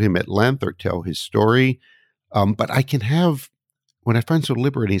quote him at length or tell his story. But I can have. What I find so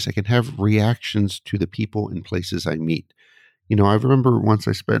liberating is I can have reactions to the people and places I meet. I remember once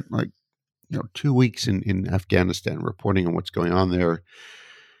I spent 2 weeks in Afghanistan reporting on what's going on there.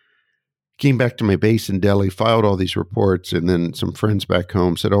 Came back to my base in Delhi, filed all these reports, and then some friends back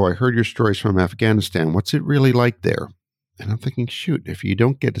home said, "Oh, I heard your stories from Afghanistan. What's it really like there?" And I'm thinking, shoot, if you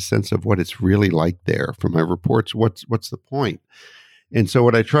don't get a sense of what it's really like there from my reports, what's the point? And so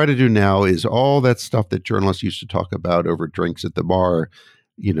what I try to do now is all that stuff that journalists used to talk about over drinks at the bar,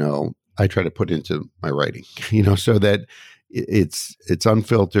 I try to put into my writing, so that it's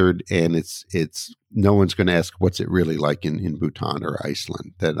unfiltered and it's no one's going to ask what's it really like in Bhutan or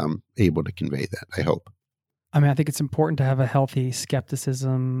Iceland, that I'm able to convey that, I hope. I mean, I think it's important to have a healthy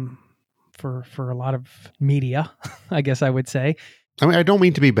skepticism for a lot of media, I guess I would say. I mean, I don't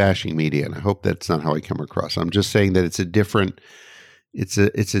mean to be bashing media, and I hope that's not how I come across. I'm just saying that it's a different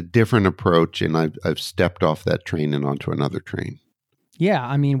approach, and I've stepped off that train and onto another train. Yeah,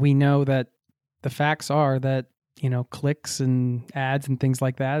 I mean, we know that the facts are that clicks and ads and things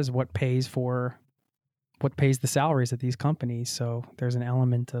like that is what pays the salaries at these companies. So there's an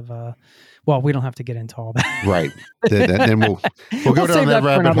element of we don't have to get into all that. Right. Then we'll go down that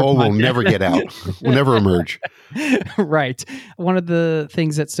rabbit hole. We'll never get out. We'll never emerge. Right. One of the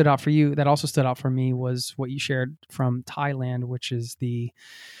things that stood out for you, that also stood out for me, was what you shared from Thailand, which is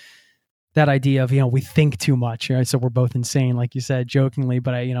that idea of, we think too much, right? So we're both insane, like you said, jokingly,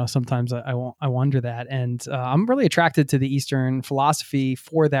 but sometimes I wonder that. And I'm really attracted to the Eastern philosophy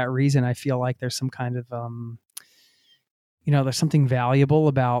for that reason. I feel like there's some kind of, there's something valuable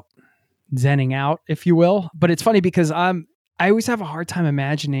about zenning out, if you will. But it's funny because I always have a hard time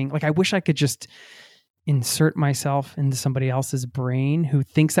imagining, I wish I could just insert myself into somebody else's brain who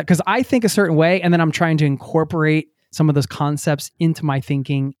thinks that, because I think a certain way, and then I'm trying to incorporate some of those concepts into my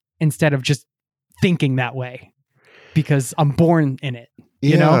thinking instead of just thinking that way, because I'm born in it.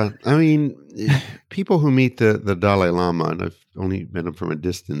 You know? I mean, people who meet the Dalai Lama, and I've only met him from a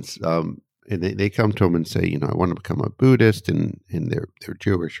distance, and they come to him and say, I want to become a Buddhist, and they're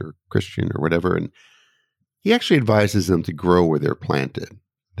Jewish or Christian or whatever. And he actually advises them to grow where they're planted.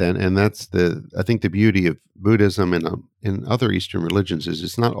 And that's I think the beauty of Buddhism and in other Eastern religions is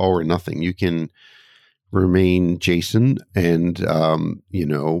it's not all or nothing. You can remain Jason and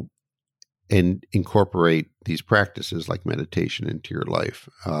and incorporate these practices like meditation into your life.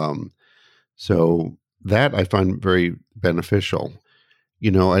 So that I find very beneficial.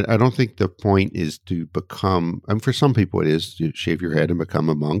 I don't think the point is to become, for some people it is to shave your head and become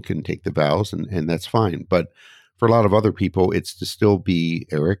a monk and take the vows, and that's fine. But for a lot of other people, it's to still be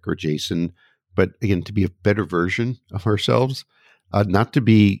Eric or Jason, but again, to be a better version of ourselves, not to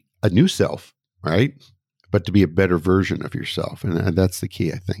be a new self, right? But to be a better version of yourself. And that's the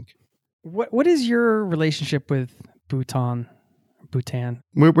key, I think. What is your relationship with Bhutan?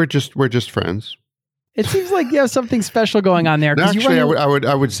 We're just friends. It seems like you have something special going on there. No, actually,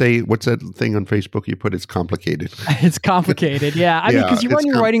 I would say, what's that thing on Facebook you put? It's complicated. It's complicated. Yeah. I mean, because you run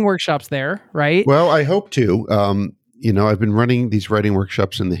your writing workshops there, right? Well, I hope to. I've been running these writing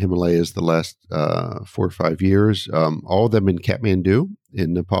workshops in the Himalayas the last 4 or 5 years. All of them in Kathmandu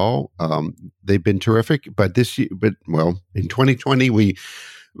in Nepal. They've been terrific. But in 2020,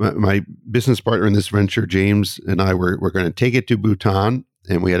 my business partner in this venture, James, and I were going to take it to Bhutan,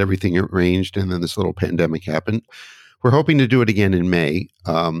 and we had everything arranged, and then this little pandemic happened. We're hoping to do it again in May,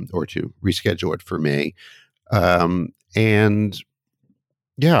 or to reschedule it for May. And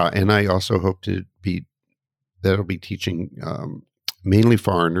I also hope that'll be teaching mainly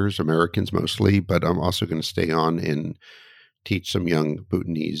foreigners, Americans mostly, but I'm also going to stay on and teach some young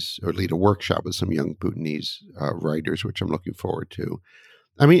Bhutanese, or lead a workshop with some young Bhutanese writers, which I'm looking forward to.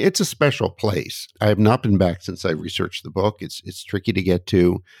 I mean, it's a special place. I have not been back since I researched the book. It's tricky to get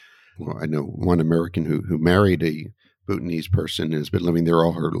to. Well, I know one American who married a Bhutanese person and has been living there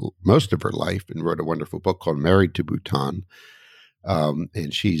most of her life, and wrote a wonderful book called Married to Bhutan.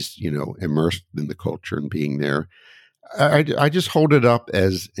 And she's, immersed in the culture and being there. I just hold it up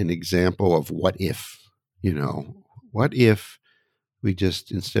as an example of what if we just,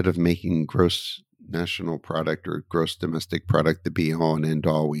 instead of making gross national product or gross domestic product the be all and end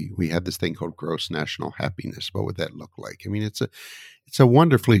all, we had this thing called gross national happiness. What would that look like? I mean, it's a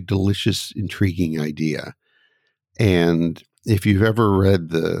wonderfully delicious, intriguing idea. And if you've ever read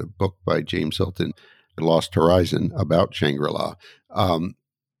the book by James Hilton, The Lost Horizon, about Shangri-La,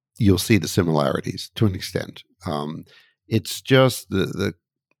 you'll see the similarities to an extent. It's just the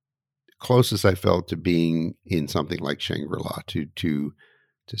closest I felt to being in something like Shangri-La, to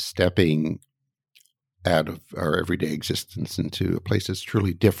stepping out of our everyday existence into a place that's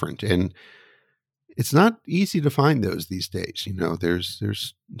truly different. And it's not easy to find those these days.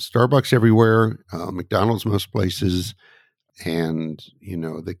 There's Starbucks everywhere, McDonald's most places, and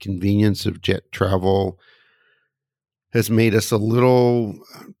the convenience of jet travel has made us a little,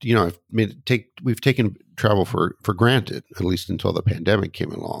 we've taken travel for granted, at least until the pandemic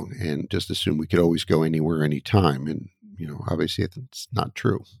came along, and just assumed we could always go anywhere, anytime. And, obviously it's not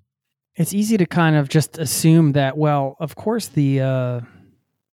true. It's easy to kind of just assume that, well, of course the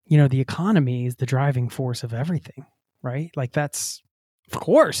economy is the driving force of everything, right? Like that's, of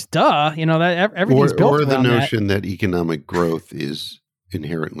course, duh. That everything's built around that. Or the notion that economic growth is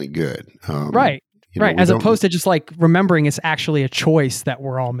inherently good. Right. Right. As opposed to just like remembering it's actually a choice that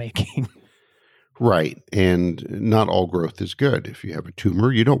we're all making. Right. And not all growth is good. If you have a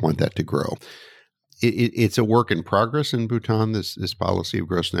tumor, you don't want that to grow. It's a work in progress in Bhutan, this policy of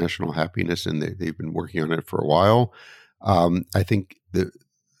gross national happiness, and they've been working on it for a while. I think the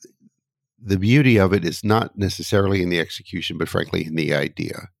beauty of it is not necessarily in the execution, but frankly in the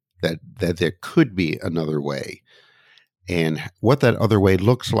idea that there could be another way. And what that other way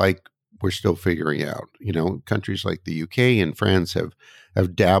looks like, we're still figuring out. Countries like the UK and France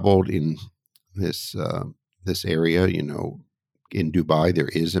have dabbled in this area. In Dubai, there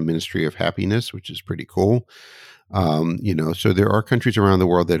is a Ministry of Happiness, which is pretty cool. So there are countries around the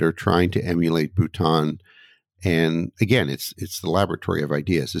world that are trying to emulate Bhutan. And again, it's the laboratory of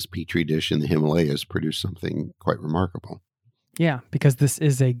ideas. This petri dish in the Himalayas produced something quite remarkable. Yeah, because this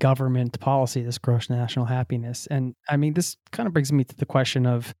is a government policy, this gross national happiness. And I mean, this kind of brings me to the question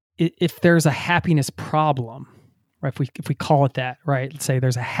of if there's a happiness problem, right? If we call it that, right? Let's say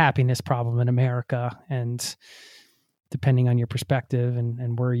there's a happiness problem in America, and depending on your perspective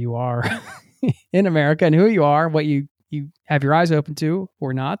and where you are in America and who you are, what you have your eyes open to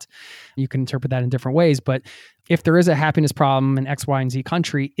or not, you can interpret that in different ways. But if there is a happiness problem in X, Y, and Z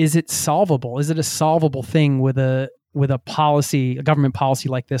country, is it solvable? Is it a solvable thing with a policy, a government policy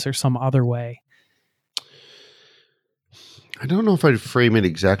like this, or some other way? I don't know if I'd frame it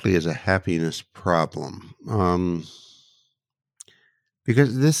exactly as a happiness problem.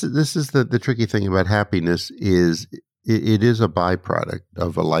 Because this is the tricky thing about happiness is it is a byproduct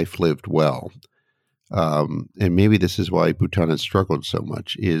of a life lived well. And maybe this is why Bhutan has struggled so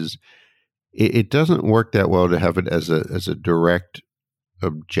much, is it doesn't work that well to have it as a direct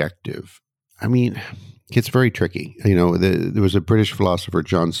objective. I mean, it's very tricky. There was a British philosopher,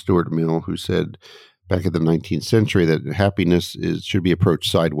 John Stuart Mill, who said back in the 19th century that happiness should be approached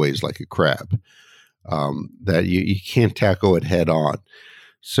sideways like a crab, that you can't tackle it head on.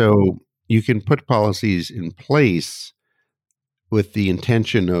 So you can put policies in place with the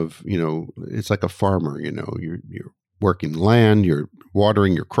intention of, it's like a farmer, you're working land, you're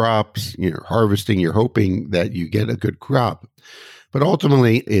watering your crops, you're harvesting, you're hoping that you get a good crop. But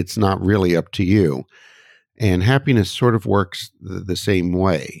ultimately, it's not really up to you. And happiness sort of works the same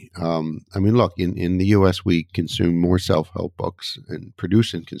way. I mean, look, in the U.S., we consume more self-help books and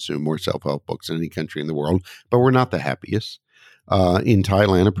produce and consume more self-help books than any country in the world, but we're not the happiest. In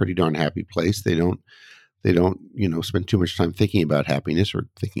Thailand, a pretty darn happy place. They don't, spend too much time thinking about happiness or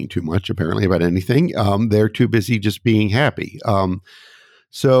thinking too much, apparently, about anything. They're too busy just being happy.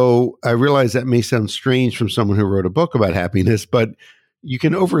 So I realize that may sound strange from someone who wrote a book about happiness, but you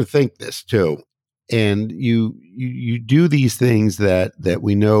can overthink this too. And you do these things that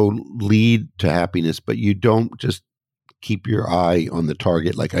we know lead to happiness, but you don't just keep your eye on the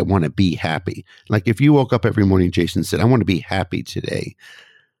target. Like, I want to be happy. Like, if you woke up every morning, Jason, and said, I want to be happy today,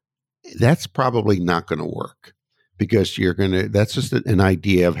 that's probably not going to work, because that's just an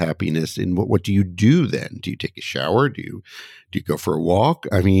idea of happiness. And what do you do then? Do you take a shower? Do you go for a walk?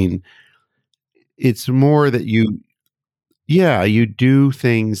 I mean, it's more that you do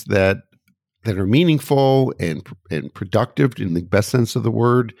things that are meaningful and productive in the best sense of the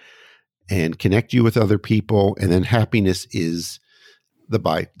word, and connect you with other people. And then happiness is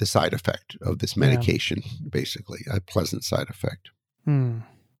the side effect of this medication, basically a pleasant side effect.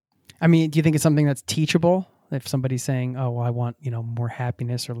 I mean, do you think it's something that's teachable? If somebody's saying, "Oh, well, I want more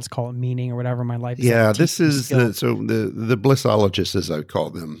happiness, or let's call it meaning, or whatever in my life." Yeah, this is the blissologists, as I call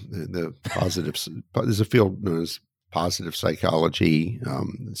them, the positive. There's a field known as positive psychology.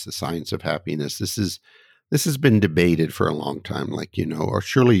 It's the science of happiness. This has been debated for a long time. Like, or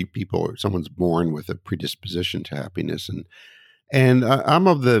surely someone's born with a predisposition to happiness, and I'm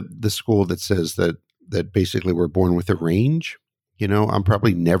of the school that says that basically we're born with a range. I'm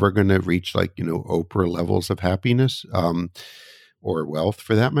probably never going to reach Oprah levels of happiness, or wealth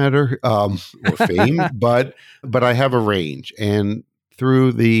for that matter, or fame, but I have a range, and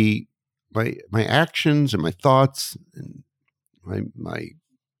through my actions and my thoughts and my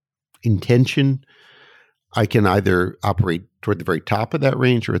intention, I can either operate toward the very top of that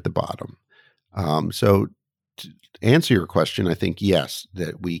range or at the bottom. So to answer your question, I think yes,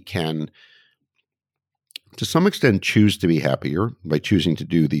 that we can, to some extent, choose to be happier by choosing to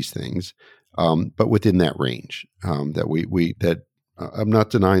do these things, but within that range. That I'm not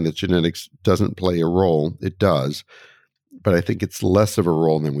denying that genetics doesn't play a role; it does, but I think it's less of a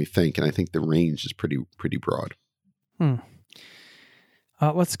role than we think, and I think the range is pretty broad.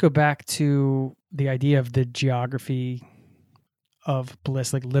 Let's go back to the idea of the geography of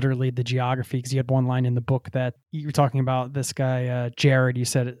bliss, like literally the geography, because you had one line in the book that you were talking about this guy, Jared. You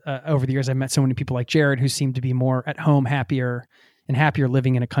said, over the years, I met so many people like Jared who seemed to be more at home, happier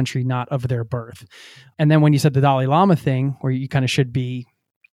living in a country not of their birth. And then when you said the Dalai Lama thing, where you kind of should be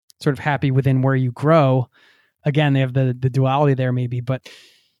sort of happy within where you grow, again, they have the duality there maybe, but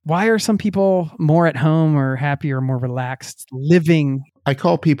why are some people more at home or happier, more relaxed living? I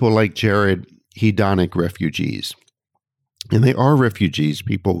call people like Jared hedonic refugees. And they are refugees,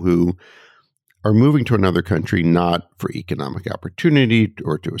 people who are moving to another country not for economic opportunity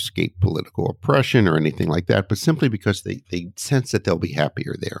or to escape political oppression or anything like that, but simply because they sense that they'll be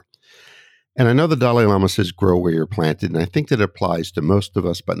happier there. And I know the Dalai Lama says, grow where you're planted. And I think that applies to most of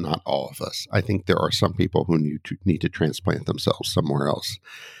us, but not all of us. I think there are some people who need to transplant themselves somewhere else.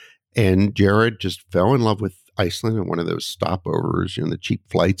 And Jared just fell in love with Iceland and one of those stopovers, the cheap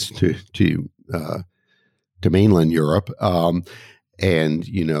flights to mainland Europe, and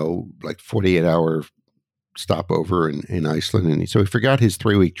 48-hour stopover in Iceland. And so he forgot his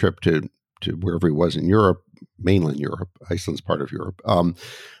 3-week trip to wherever he was in Europe, mainland Europe. Iceland's part of Europe,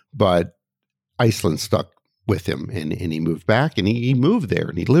 but Iceland stuck with him, and he moved back, and he moved there,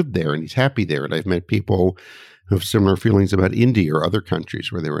 and he lived there, and he's happy there. And I've met people who have similar feelings about India or other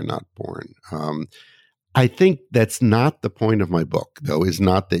countries where they were not born. I think that's not the point of my book, though, is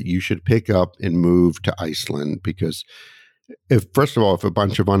not that you should pick up and move to Iceland, because if a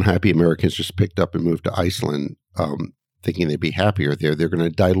bunch of unhappy Americans just picked up and moved to Iceland, thinking they'd be happier there, they're going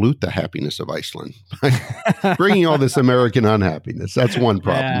to dilute the happiness of Iceland by bringing all this American unhappiness. That's one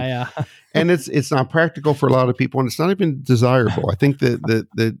problem. Yeah. And it's not practical for a lot of people, and it's not even desirable. I think that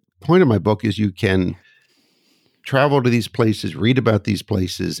the point of my book is you can travel to these places, read about these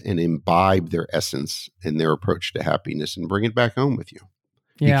places, and imbibe their essence and their approach to happiness and bring it back home with you.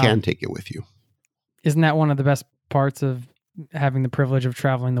 Yeah. You can take it with you. Isn't that one of the best parts of having the privilege of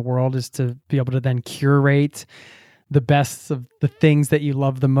traveling the world, is to be able to then curate the best of the things that you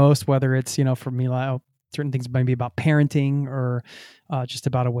love the most, whether it's, for me, certain things might be about parenting or just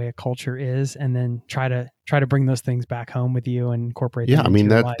about a way a culture is, and then try to bring those things back home with you and incorporate them. Yeah, I mean,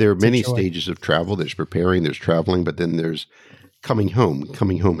 there are many stages of travel. There's preparing, there's traveling, but then there's coming home.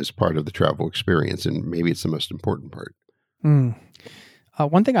 Coming home is part of the travel experience, and maybe it's the most important part.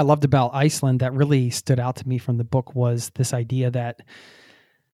 One thing I loved about Iceland that really stood out to me from the book was this idea that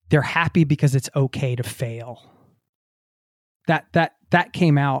they're happy because it's okay to fail. That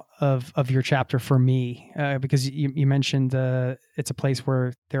came out of your chapter for me, because you mentioned it's a place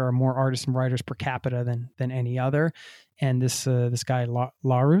where there are more artists and writers per capita than any other. And this guy,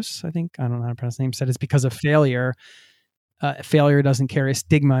 Larus, I think, I don't know how to pronounce his name, said it's because of failure. Failure doesn't carry a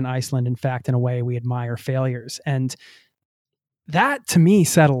stigma in Iceland. In fact, in a way, we admire failures. And that to me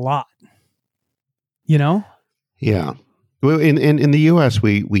said a lot, Yeah. Well, in the U.S.,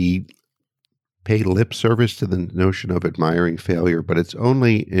 we pay lip service to the notion of admiring failure, but it's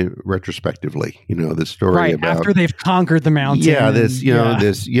only retrospectively. The story right about after they've conquered the mountain. Yeah, this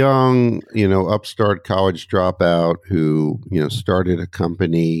young upstart college dropout who started a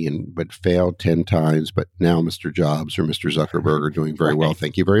company but failed 10 times, but now Mr. Jobs or Mr. Zuckerberg are doing very well.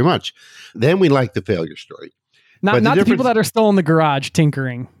 Thank you very much. Then we like the failure story. Not the people that are still in the garage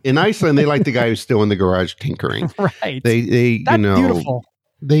tinkering. In Iceland, they like the guy who's still in the garage tinkering. Right. That's beautiful.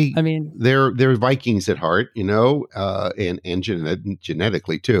 They're Vikings at heart, and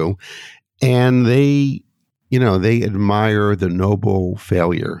genetically too. And they admire the noble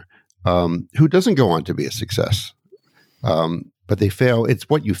failure, who doesn't go on to be a success. But they fail. It's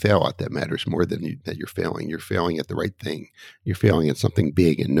what you fail at that matters more than that you're failing. You're failing at the right thing. You're failing at something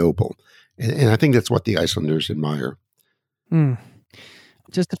big and noble. And I think that's what the Icelanders admire.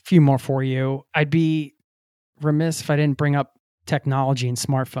 Just a few more for you. I'd be remiss if I didn't bring up technology and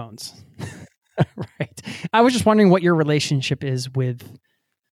smartphones. Right. I was just wondering what your relationship is with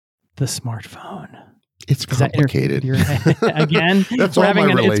the smartphone. It's complicated. Again, that's all my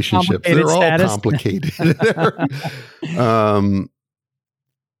relationships. They're all complicated.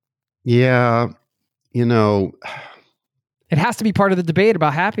 Yeah, it has to be part of the debate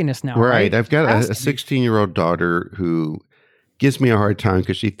about happiness now, right? I've got a 16-year-old daughter who gives me a hard time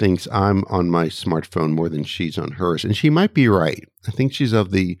because she thinks I'm on my smartphone more than she's on hers. And she might be right. I think she's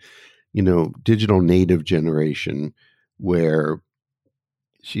of the, digital native generation where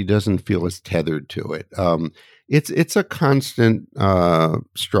she doesn't feel as tethered to it. It's a constant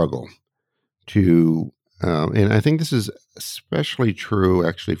struggle to, and I think this is especially true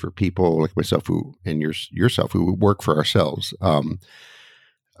actually for people like myself and yourself who work for ourselves.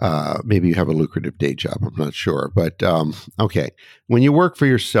 Maybe you have a lucrative day job. I'm not sure, but okay. When you work for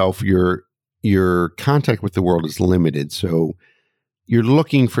yourself, your contact with the world is limited. So you're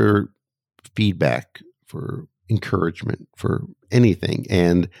looking for feedback, for encouragement, for anything,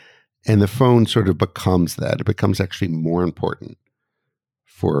 and the phone sort of becomes that. It becomes actually more important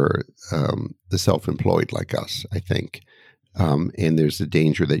for the self-employed like us, I think. And there's the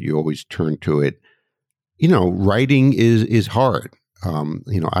danger that you always turn to it. Writing is hard.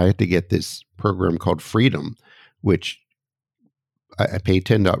 I had to get this program called Freedom, which I paid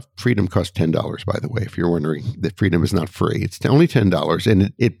 $10. Freedom costs $10, by the way, if you're wondering. That Freedom is not free. It's only $10,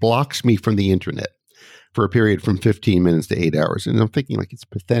 and it blocks me from the internet for a period from 15 minutes to 8 hours. And I'm thinking, it's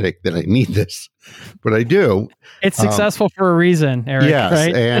pathetic that I need this, but I do. It's successful for a reason, Eric. Yes,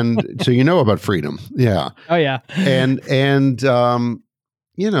 right? And so about Freedom. Yeah. Oh, yeah. And the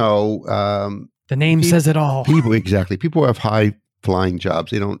name says it all. People have high flying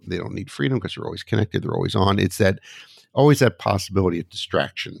jobs. They don't need freedom because they're always connected. They're always on. It's always that possibility of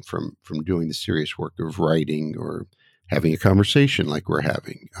distraction from doing the serious work of writing or having a conversation like we're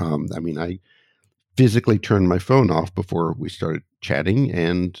having. I physically turned my phone off before we started chatting,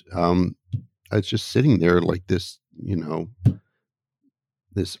 and I was just sitting there like this,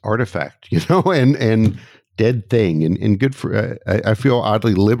 this artifact, and dead thing, and good for. I feel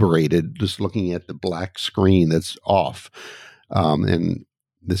oddly liberated just looking at the black screen that's off. And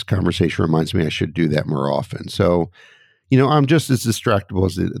this conversation reminds me I should do that more often. So, I'm just as distractible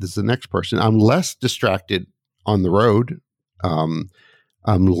as the next person. I'm less distracted on the road. I'm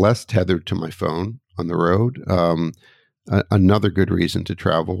less tethered to my phone on the road. Another good reason to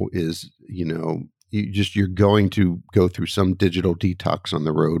travel is, you're going to go through some digital detox on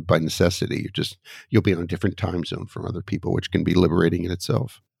the road by necessity. You'll be on a different time zone from other people, which can be liberating in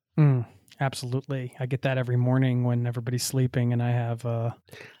itself. Absolutely. I get that every morning when everybody's sleeping and I have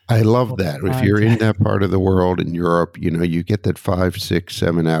I love that. If you're in that part of the world in Europe, you get that 5, 6,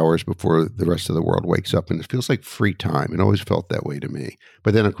 7 hours before the rest of the world wakes up, and it feels like free time. It always felt that way to me.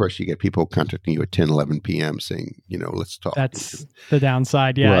 But then, of course, you get people contacting you at 10, 11 p.m. saying, let's talk. That's the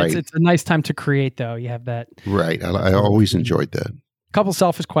downside. Yeah. Right. It's a nice time to create, though. You have that. Right. I always enjoyed that. A couple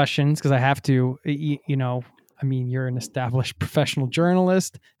selfish questions because I have to, you're an established professional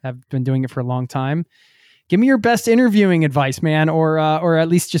journalist. Have been doing it for a long time. Give me your best interviewing advice, man, or at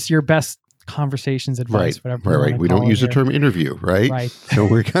least just your best conversations advice, Right. whatever. Right. We don't use the term interview, right? Right. So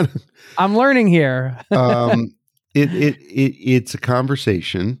we're kind of I'm learning here. it's a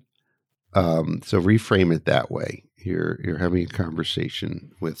conversation. So reframe it that way. You're having a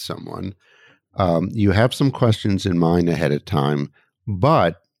conversation with someone. You have some questions in mind ahead of time,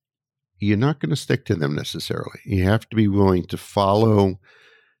 but you're not going to stick to them necessarily. You have to be willing to follow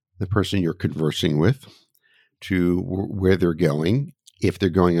the person you're conversing with to where they're going. If they're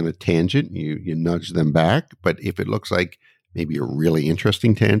going on a tangent, you nudge them back. But if it looks like maybe a really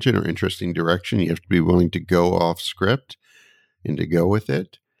interesting tangent or interesting direction, you have to be willing to go off script and to go with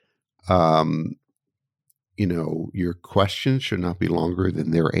it. Your questions should not be longer than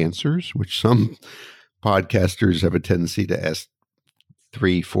their answers, which some podcasters have a tendency to ask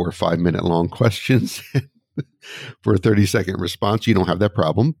 3, 4, 5 minute long questions for a 30-second response. You don't have that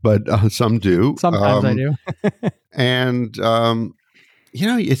problem, but some do. Sometimes I do. And,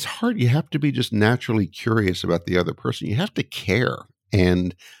 it's hard. You have to be just naturally curious about the other person. You have to care.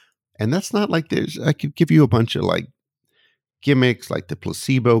 And that's not like I could give you a bunch of like gimmicks, like the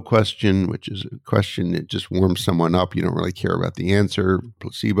placebo question, which is a question that just warms someone up. You don't really care about the answer,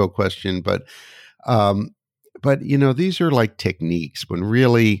 placebo question. But these are like techniques when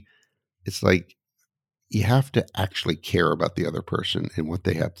really it's like you have to actually care about the other person and what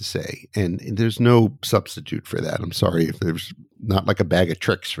they have to say. And there's no substitute for that. I'm sorry if there's not like a bag of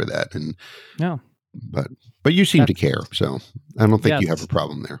tricks for that. And no, but you seem to care. So I don't think you have a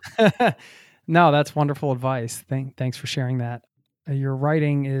problem there. No, that's wonderful advice. Thanks for sharing that. Your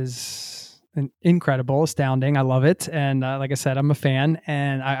writing is incredible, astounding. I love it. And like I said, I'm a fan,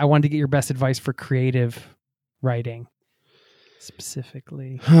 and I wanted to get your best advice for creative writing.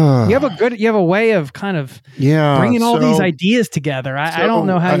 Specifically, you have a way of kind of bringing all these ideas together. I don't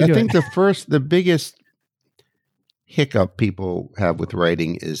know how you do it. I think the biggest hiccup people have with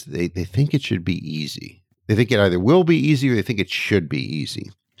writing is they think it should be easy. They think it either will be easy or they think it should be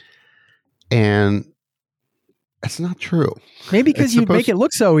easy. And that's not true. Maybe because you make it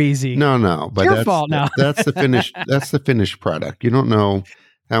look so easy. No, but it's your fault now. That's the finished. That's the finished product. You don't know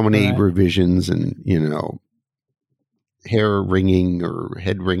how many revisions and hair wringing or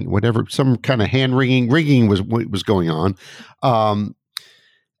head wringing, whatever, some kind of hand wringing. Wringing was what was going on.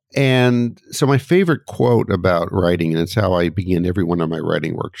 And so my favorite quote about writing, and it's how I begin every one of my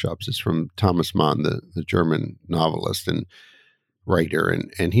writing workshops, is from Thomas Mann, the German novelist and writer.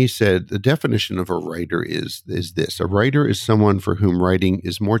 And he said, the definition of a writer is this: a writer is someone for whom writing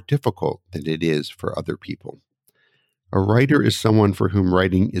is more difficult than it is for other people. A writer is someone for whom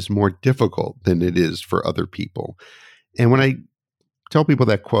writing is more difficult than it is for other people. And when I tell people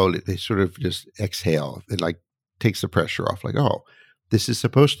that quote, they sort of just exhale. It like takes the pressure off, like, oh, this is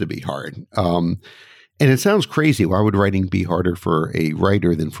supposed to be hard. And it sounds crazy. Why would writing be harder for a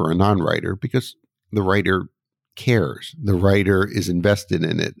writer than for a non-writer? Because the writer cares. The writer is invested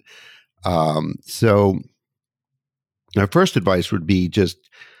in it. So my first advice would be just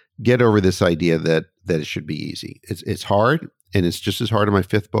get over this idea that it should be easy. It's hard, and it's just as hard in my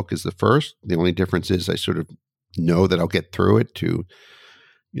fifth book as the first. The only difference is I sort of know that I'll get through it. To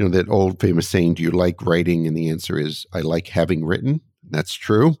that old famous saying, do you like writing? And the answer is, I like having written. That's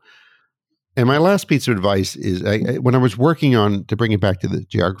true. And my last piece of advice is, when I was working on, to bring it back to the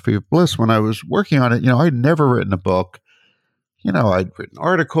Geography of Bliss, when I was working on it, I'd never written a book. I'd written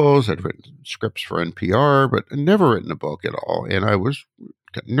articles, I'd written scripts for NPR, but I'd never written a book at all. And I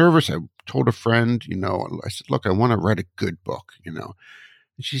got nervous. I told a friend, I said, look, I want to write a good book, And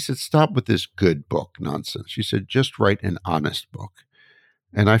she said, stop with this good book nonsense. She said, just write an honest book.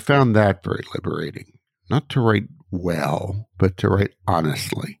 And I found that very liberating, not to write well, but to write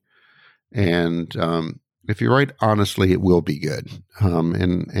honestly. And if you write honestly, it will be good.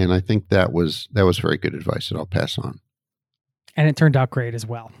 And I think that was very good advice that I'll pass on. And it turned out great as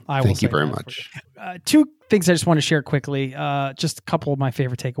well. Thank you very much. Two things I just want to share quickly. Just a couple of my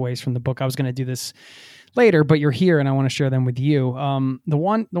favorite takeaways from the book. I was going to do this later, but you're here and I want to share them with you. The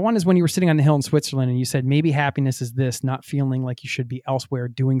one is when you were sitting on the hill in Switzerland and you said, maybe happiness is this, not feeling like you should be elsewhere,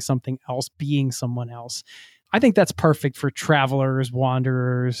 doing something else, being someone else. I think that's perfect for travelers,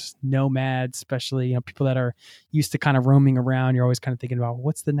 wanderers, nomads, especially, people that are used to kind of roaming around. You're always kind of thinking about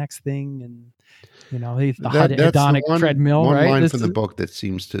what's the next thing, and the hedonic treadmill. One right? line from the book that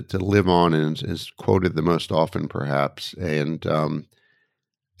seems to live on and is quoted the most often, perhaps. And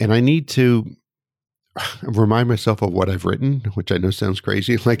I need to remind myself of what I've written, which I know sounds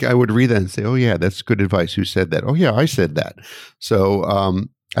crazy. Like I would read that and say, "Oh yeah, that's good advice. Who said that? Oh yeah, I said that." So.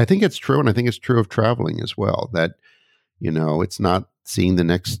 I think it's true, and I think it's true of traveling as well, that, it's not seeing the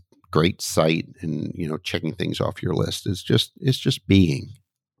next great site and, checking things off your list. It's just being.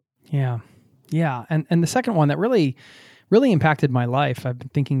 Yeah. Yeah. And the second one that really impacted my life, I've been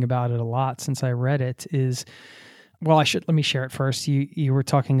thinking about it a lot since I read it, is, well, let me share it first. You were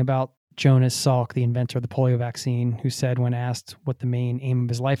talking about Jonas Salk, the inventor of the polio vaccine, who said when asked what the main aim of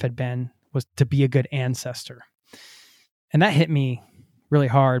his life had been, was to be a good ancestor. And that hit me really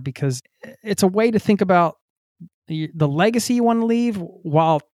hard because it's a way to think about the legacy you want to leave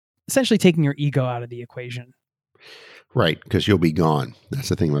while essentially taking your ego out of the equation. Right, because you'll be gone. That's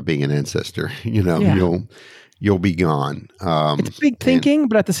the thing about being an ancestor. You'll be gone. It's big thinking,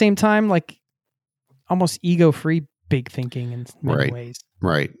 but at the same time, like almost ego-free big thinking in many ways.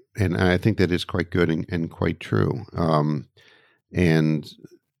 Right. And I think that is quite good and quite true. And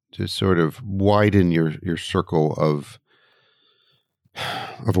to sort of widen your circle of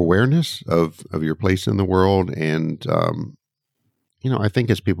awareness of your place in the world. And, I think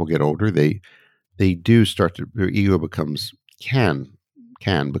as people get older, they do start to, their ego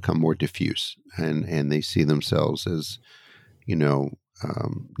can become more diffuse, and they see themselves as,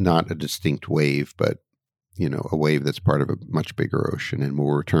 not a distinct wave, but, a wave that's part of a much bigger ocean and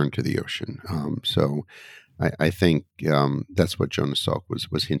will return to the ocean. So I think that's what Jonas Salk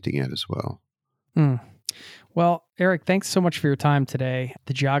was hinting at as well. Well, Eric, thanks so much for your time today.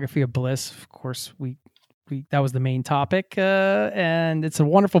 The Geography of Bliss, of course, we that was the main topic, and it's a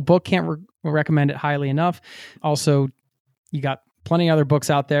wonderful book. Can't recommend it highly enough. Also, you got plenty of other books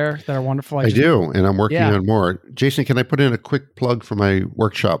out there that are wonderful. I do, and I'm working on more. Jason, can I put in a quick plug for my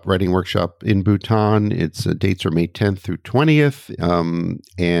writing workshop in Bhutan? Its dates are May 10th through 20th,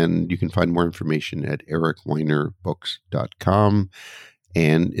 and you can find more information at ericweinerbooks.com.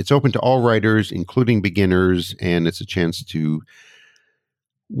 And it's open to all writers, including beginners, and it's a chance to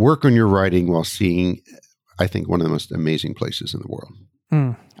work on your writing while seeing, I think, one of the most amazing places in the world.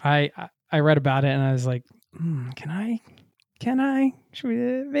 I read about it and I was like, can I? Should we,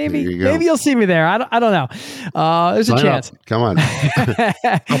 maybe you'll see me there. I don't know. There's a chance. Come on.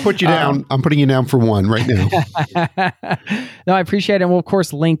 I'll put you down. I'm putting you down for one right now. No, I appreciate it. And we'll, of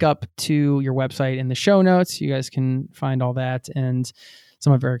course, link up to your website in the show notes. You guys can find all that and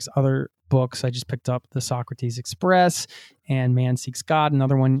some of Eric's other books. I just picked up The Socrates Express and Man Seeks God,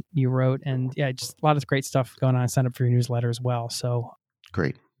 another one you wrote. And yeah, just a lot of great stuff going on. Sign up for your newsletter as well. So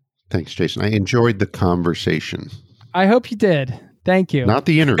great. Thanks, Jason. I enjoyed the conversation. I hope you did. Thank you. Not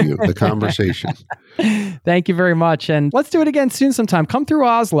the interview, the conversation. Thank you very much. And let's do it again soon sometime. Come through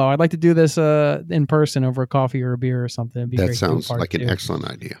Oslo. I'd like to do this in person over a coffee or a beer or something. That sounds like an excellent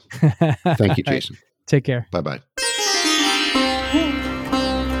idea. Thank you, Jason. Right. Take care. Bye-bye.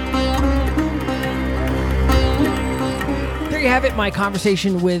 There you have it, my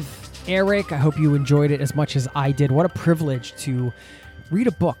conversation with Eric. I hope you enjoyed it as much as I did. What a privilege to read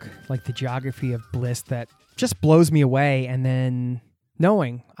a book like The Geography of Bliss that just blows me away, and then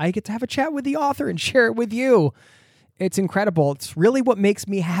knowing I get to have a chat with the author and share it with you. It's incredible. It's really what makes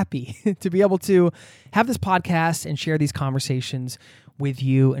me happy to be able to have this podcast and share these conversations with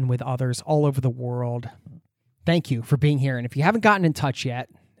you and with others all over the world. Thank you for being here. And if you haven't gotten in touch yet,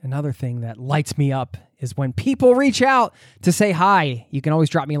 another thing that lights me up is when people reach out to say hi. You can always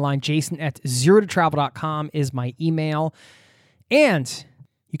drop me a line. Jason@zerototravel.com is my email. And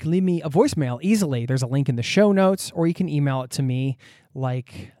you can leave me a voicemail easily. There's a link in the show notes, or you can email it to me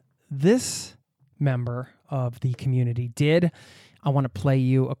like this member of the community did. I want to play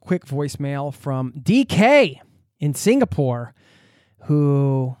you a quick voicemail from DK in Singapore,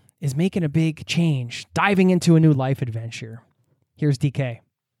 who is making a big change, diving into a new life adventure. Here's DK.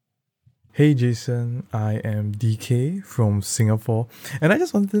 Hey Jason, I am DK from Singapore, and I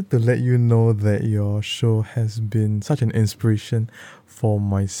just wanted to let you know that your show has been such an inspiration for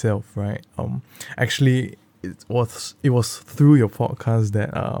myself, right? Actually, it was through your podcast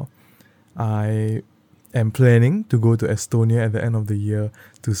that I am planning to go to Estonia at the end of the year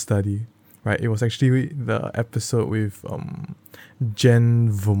to study, right? It was actually the episode with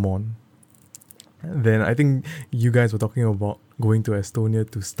Jen Vermont. Then I think you guys were talking about going to Estonia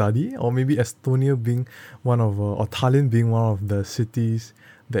to study, or maybe Estonia being or Tallinn being one of the cities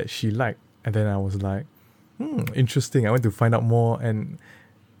that she liked. And then I was like, interesting. I went to find out more, and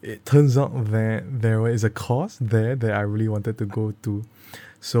it turns out that there is a course there that I really wanted to go to.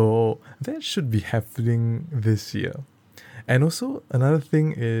 So that should be happening this year. And also another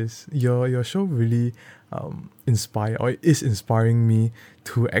thing is your show really is inspiring me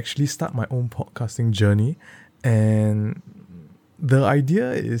to actually start my own podcasting journey. And the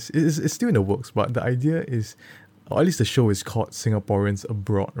idea is still in the works, but the idea is, or at least the show is called Singaporeans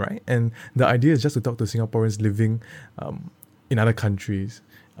Abroad, right? And the idea is just to talk to Singaporeans living in other countries,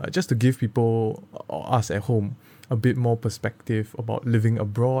 just to give people or us at home a bit more perspective about living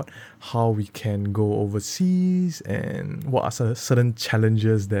abroad, how we can go overseas, and what are certain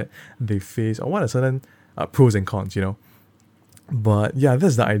challenges that they face, or what are certain pros and cons, But yeah,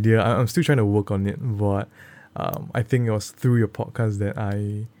 that's the idea. I'm still trying to work on it, but I think it was through your podcast that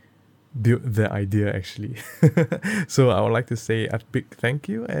I built the idea actually. So I would like to say a big thank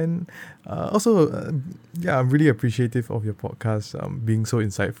you, and also I'm really appreciative of your podcast being so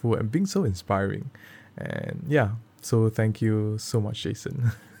insightful and being so inspiring, and so thank you so much,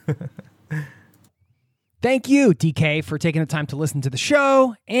 Jason. Thank you, DK, for taking the time to listen to the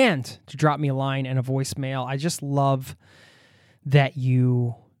show and to drop me a line and a voicemail. I just love that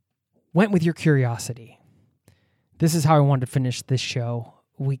you went with your curiosity. This is how I wanted to finish this show.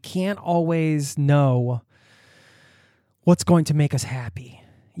 We can't always know what's going to make us happy.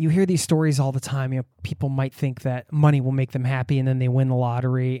 You hear these stories all the time. People might think that money will make them happy, and then they win the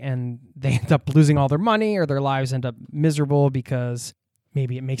lottery and they end up losing all their money, or their lives end up miserable because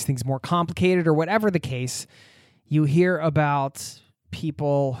maybe it makes things more complicated, or whatever the case. You hear about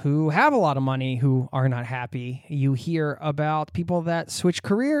people who have a lot of money who are not happy. You hear about people that switch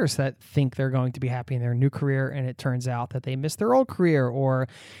careers that think they're going to be happy in their new career, and it turns out that they missed their old career, or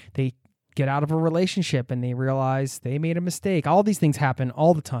they get out of a relationship and they realize they made a mistake. All these things happen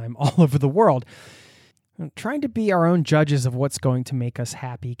all the time, all over the world. Trying to be our own judges of what's going to make us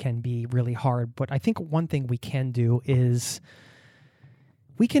happy can be really hard, but I think one thing we can do is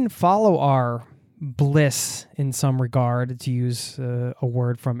we can follow our bliss in some regard, to use a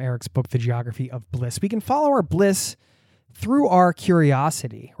word from Eric's book, The Geography of Bliss. We can follow our bliss through our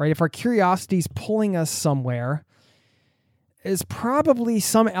curiosity, right? If our curiosity is pulling us somewhere, is probably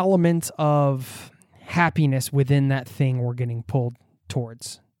some element of happiness within that thing we're getting pulled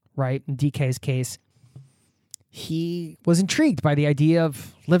towards, right? In DK's case, he was intrigued by the idea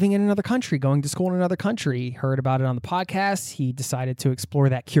of living in another country, going to school in another country. He heard about it on the podcast. He decided to explore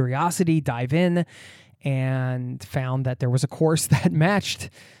that curiosity, dive in, and found that there was a course that matched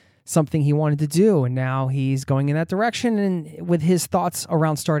something he wanted to do. And now he's going in that direction. And with his thoughts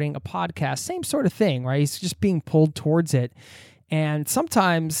around starting a podcast, same sort of thing, right? He's just being pulled towards it. And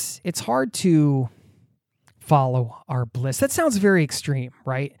sometimes it's hard to follow our bliss. That sounds very extreme,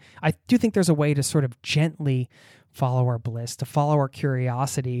 right? I do think there's a way to sort of gently follow our bliss, to follow our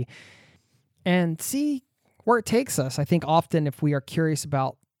curiosity and see where it takes us. I think often if we are curious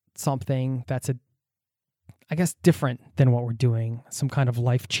about something that's different than what we're doing, some kind of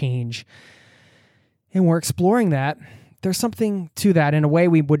life change, and we're exploring that, there's something to that. In a way,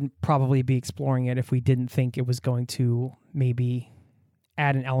 we wouldn't probably be exploring it if we didn't think it was going to maybe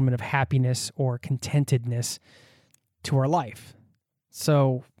add an element of happiness or contentedness to our life.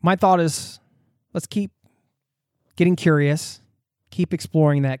 So my thought is, let's keep getting curious, keep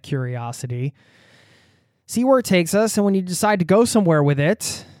exploring that curiosity, see where it takes us. And when you decide to go somewhere with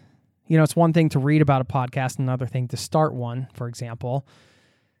it, it's one thing to read about a podcast, another thing to start one, for example.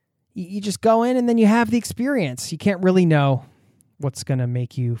 You just go in and then you have the experience. You can't really know what's going to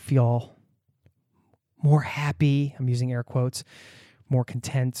make you feel more happy. I'm using air quotes. More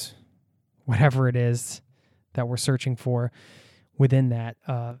content, whatever it is that we're searching for within that,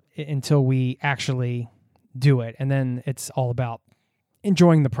 until we actually do it. And then it's all about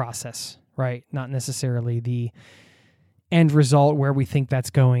enjoying the process, right? Not necessarily the end result where we think that's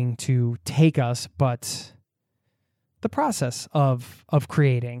going to take us, but the process of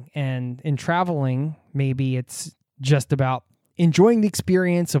creating. And in traveling, maybe it's just about enjoying the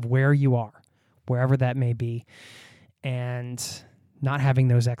experience of where you are, wherever that may be, and not having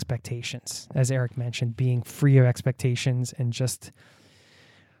those expectations. As Eric mentioned, being free of expectations, and just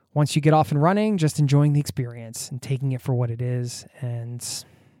once you get off and running, just enjoying the experience and taking it for what it is and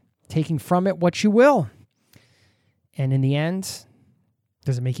taking from it what you will. And in the end,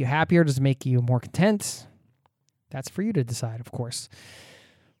 does it make you happier? Does it make you more content? That's for you to decide, of course.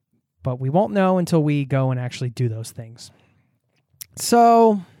 But we won't know until we go and actually do those things.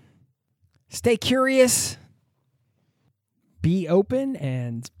 So stay curious, be open,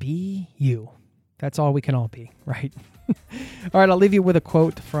 and be you. That's all we can all be, right? All right, I'll leave you with a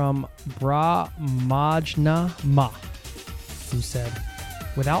quote from Brahmajna Ma, who said,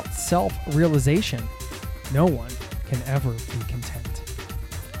 "Without self-realization, no one can ever be content."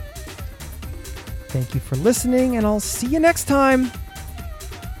 Thank you for listening, and I'll see you next time.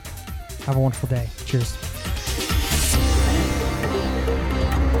 Have a wonderful day. Cheers.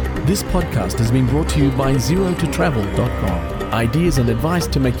 This podcast has been brought to you by ZeroToTravel.com. Ideas and advice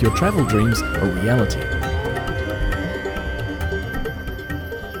to make your travel dreams a reality.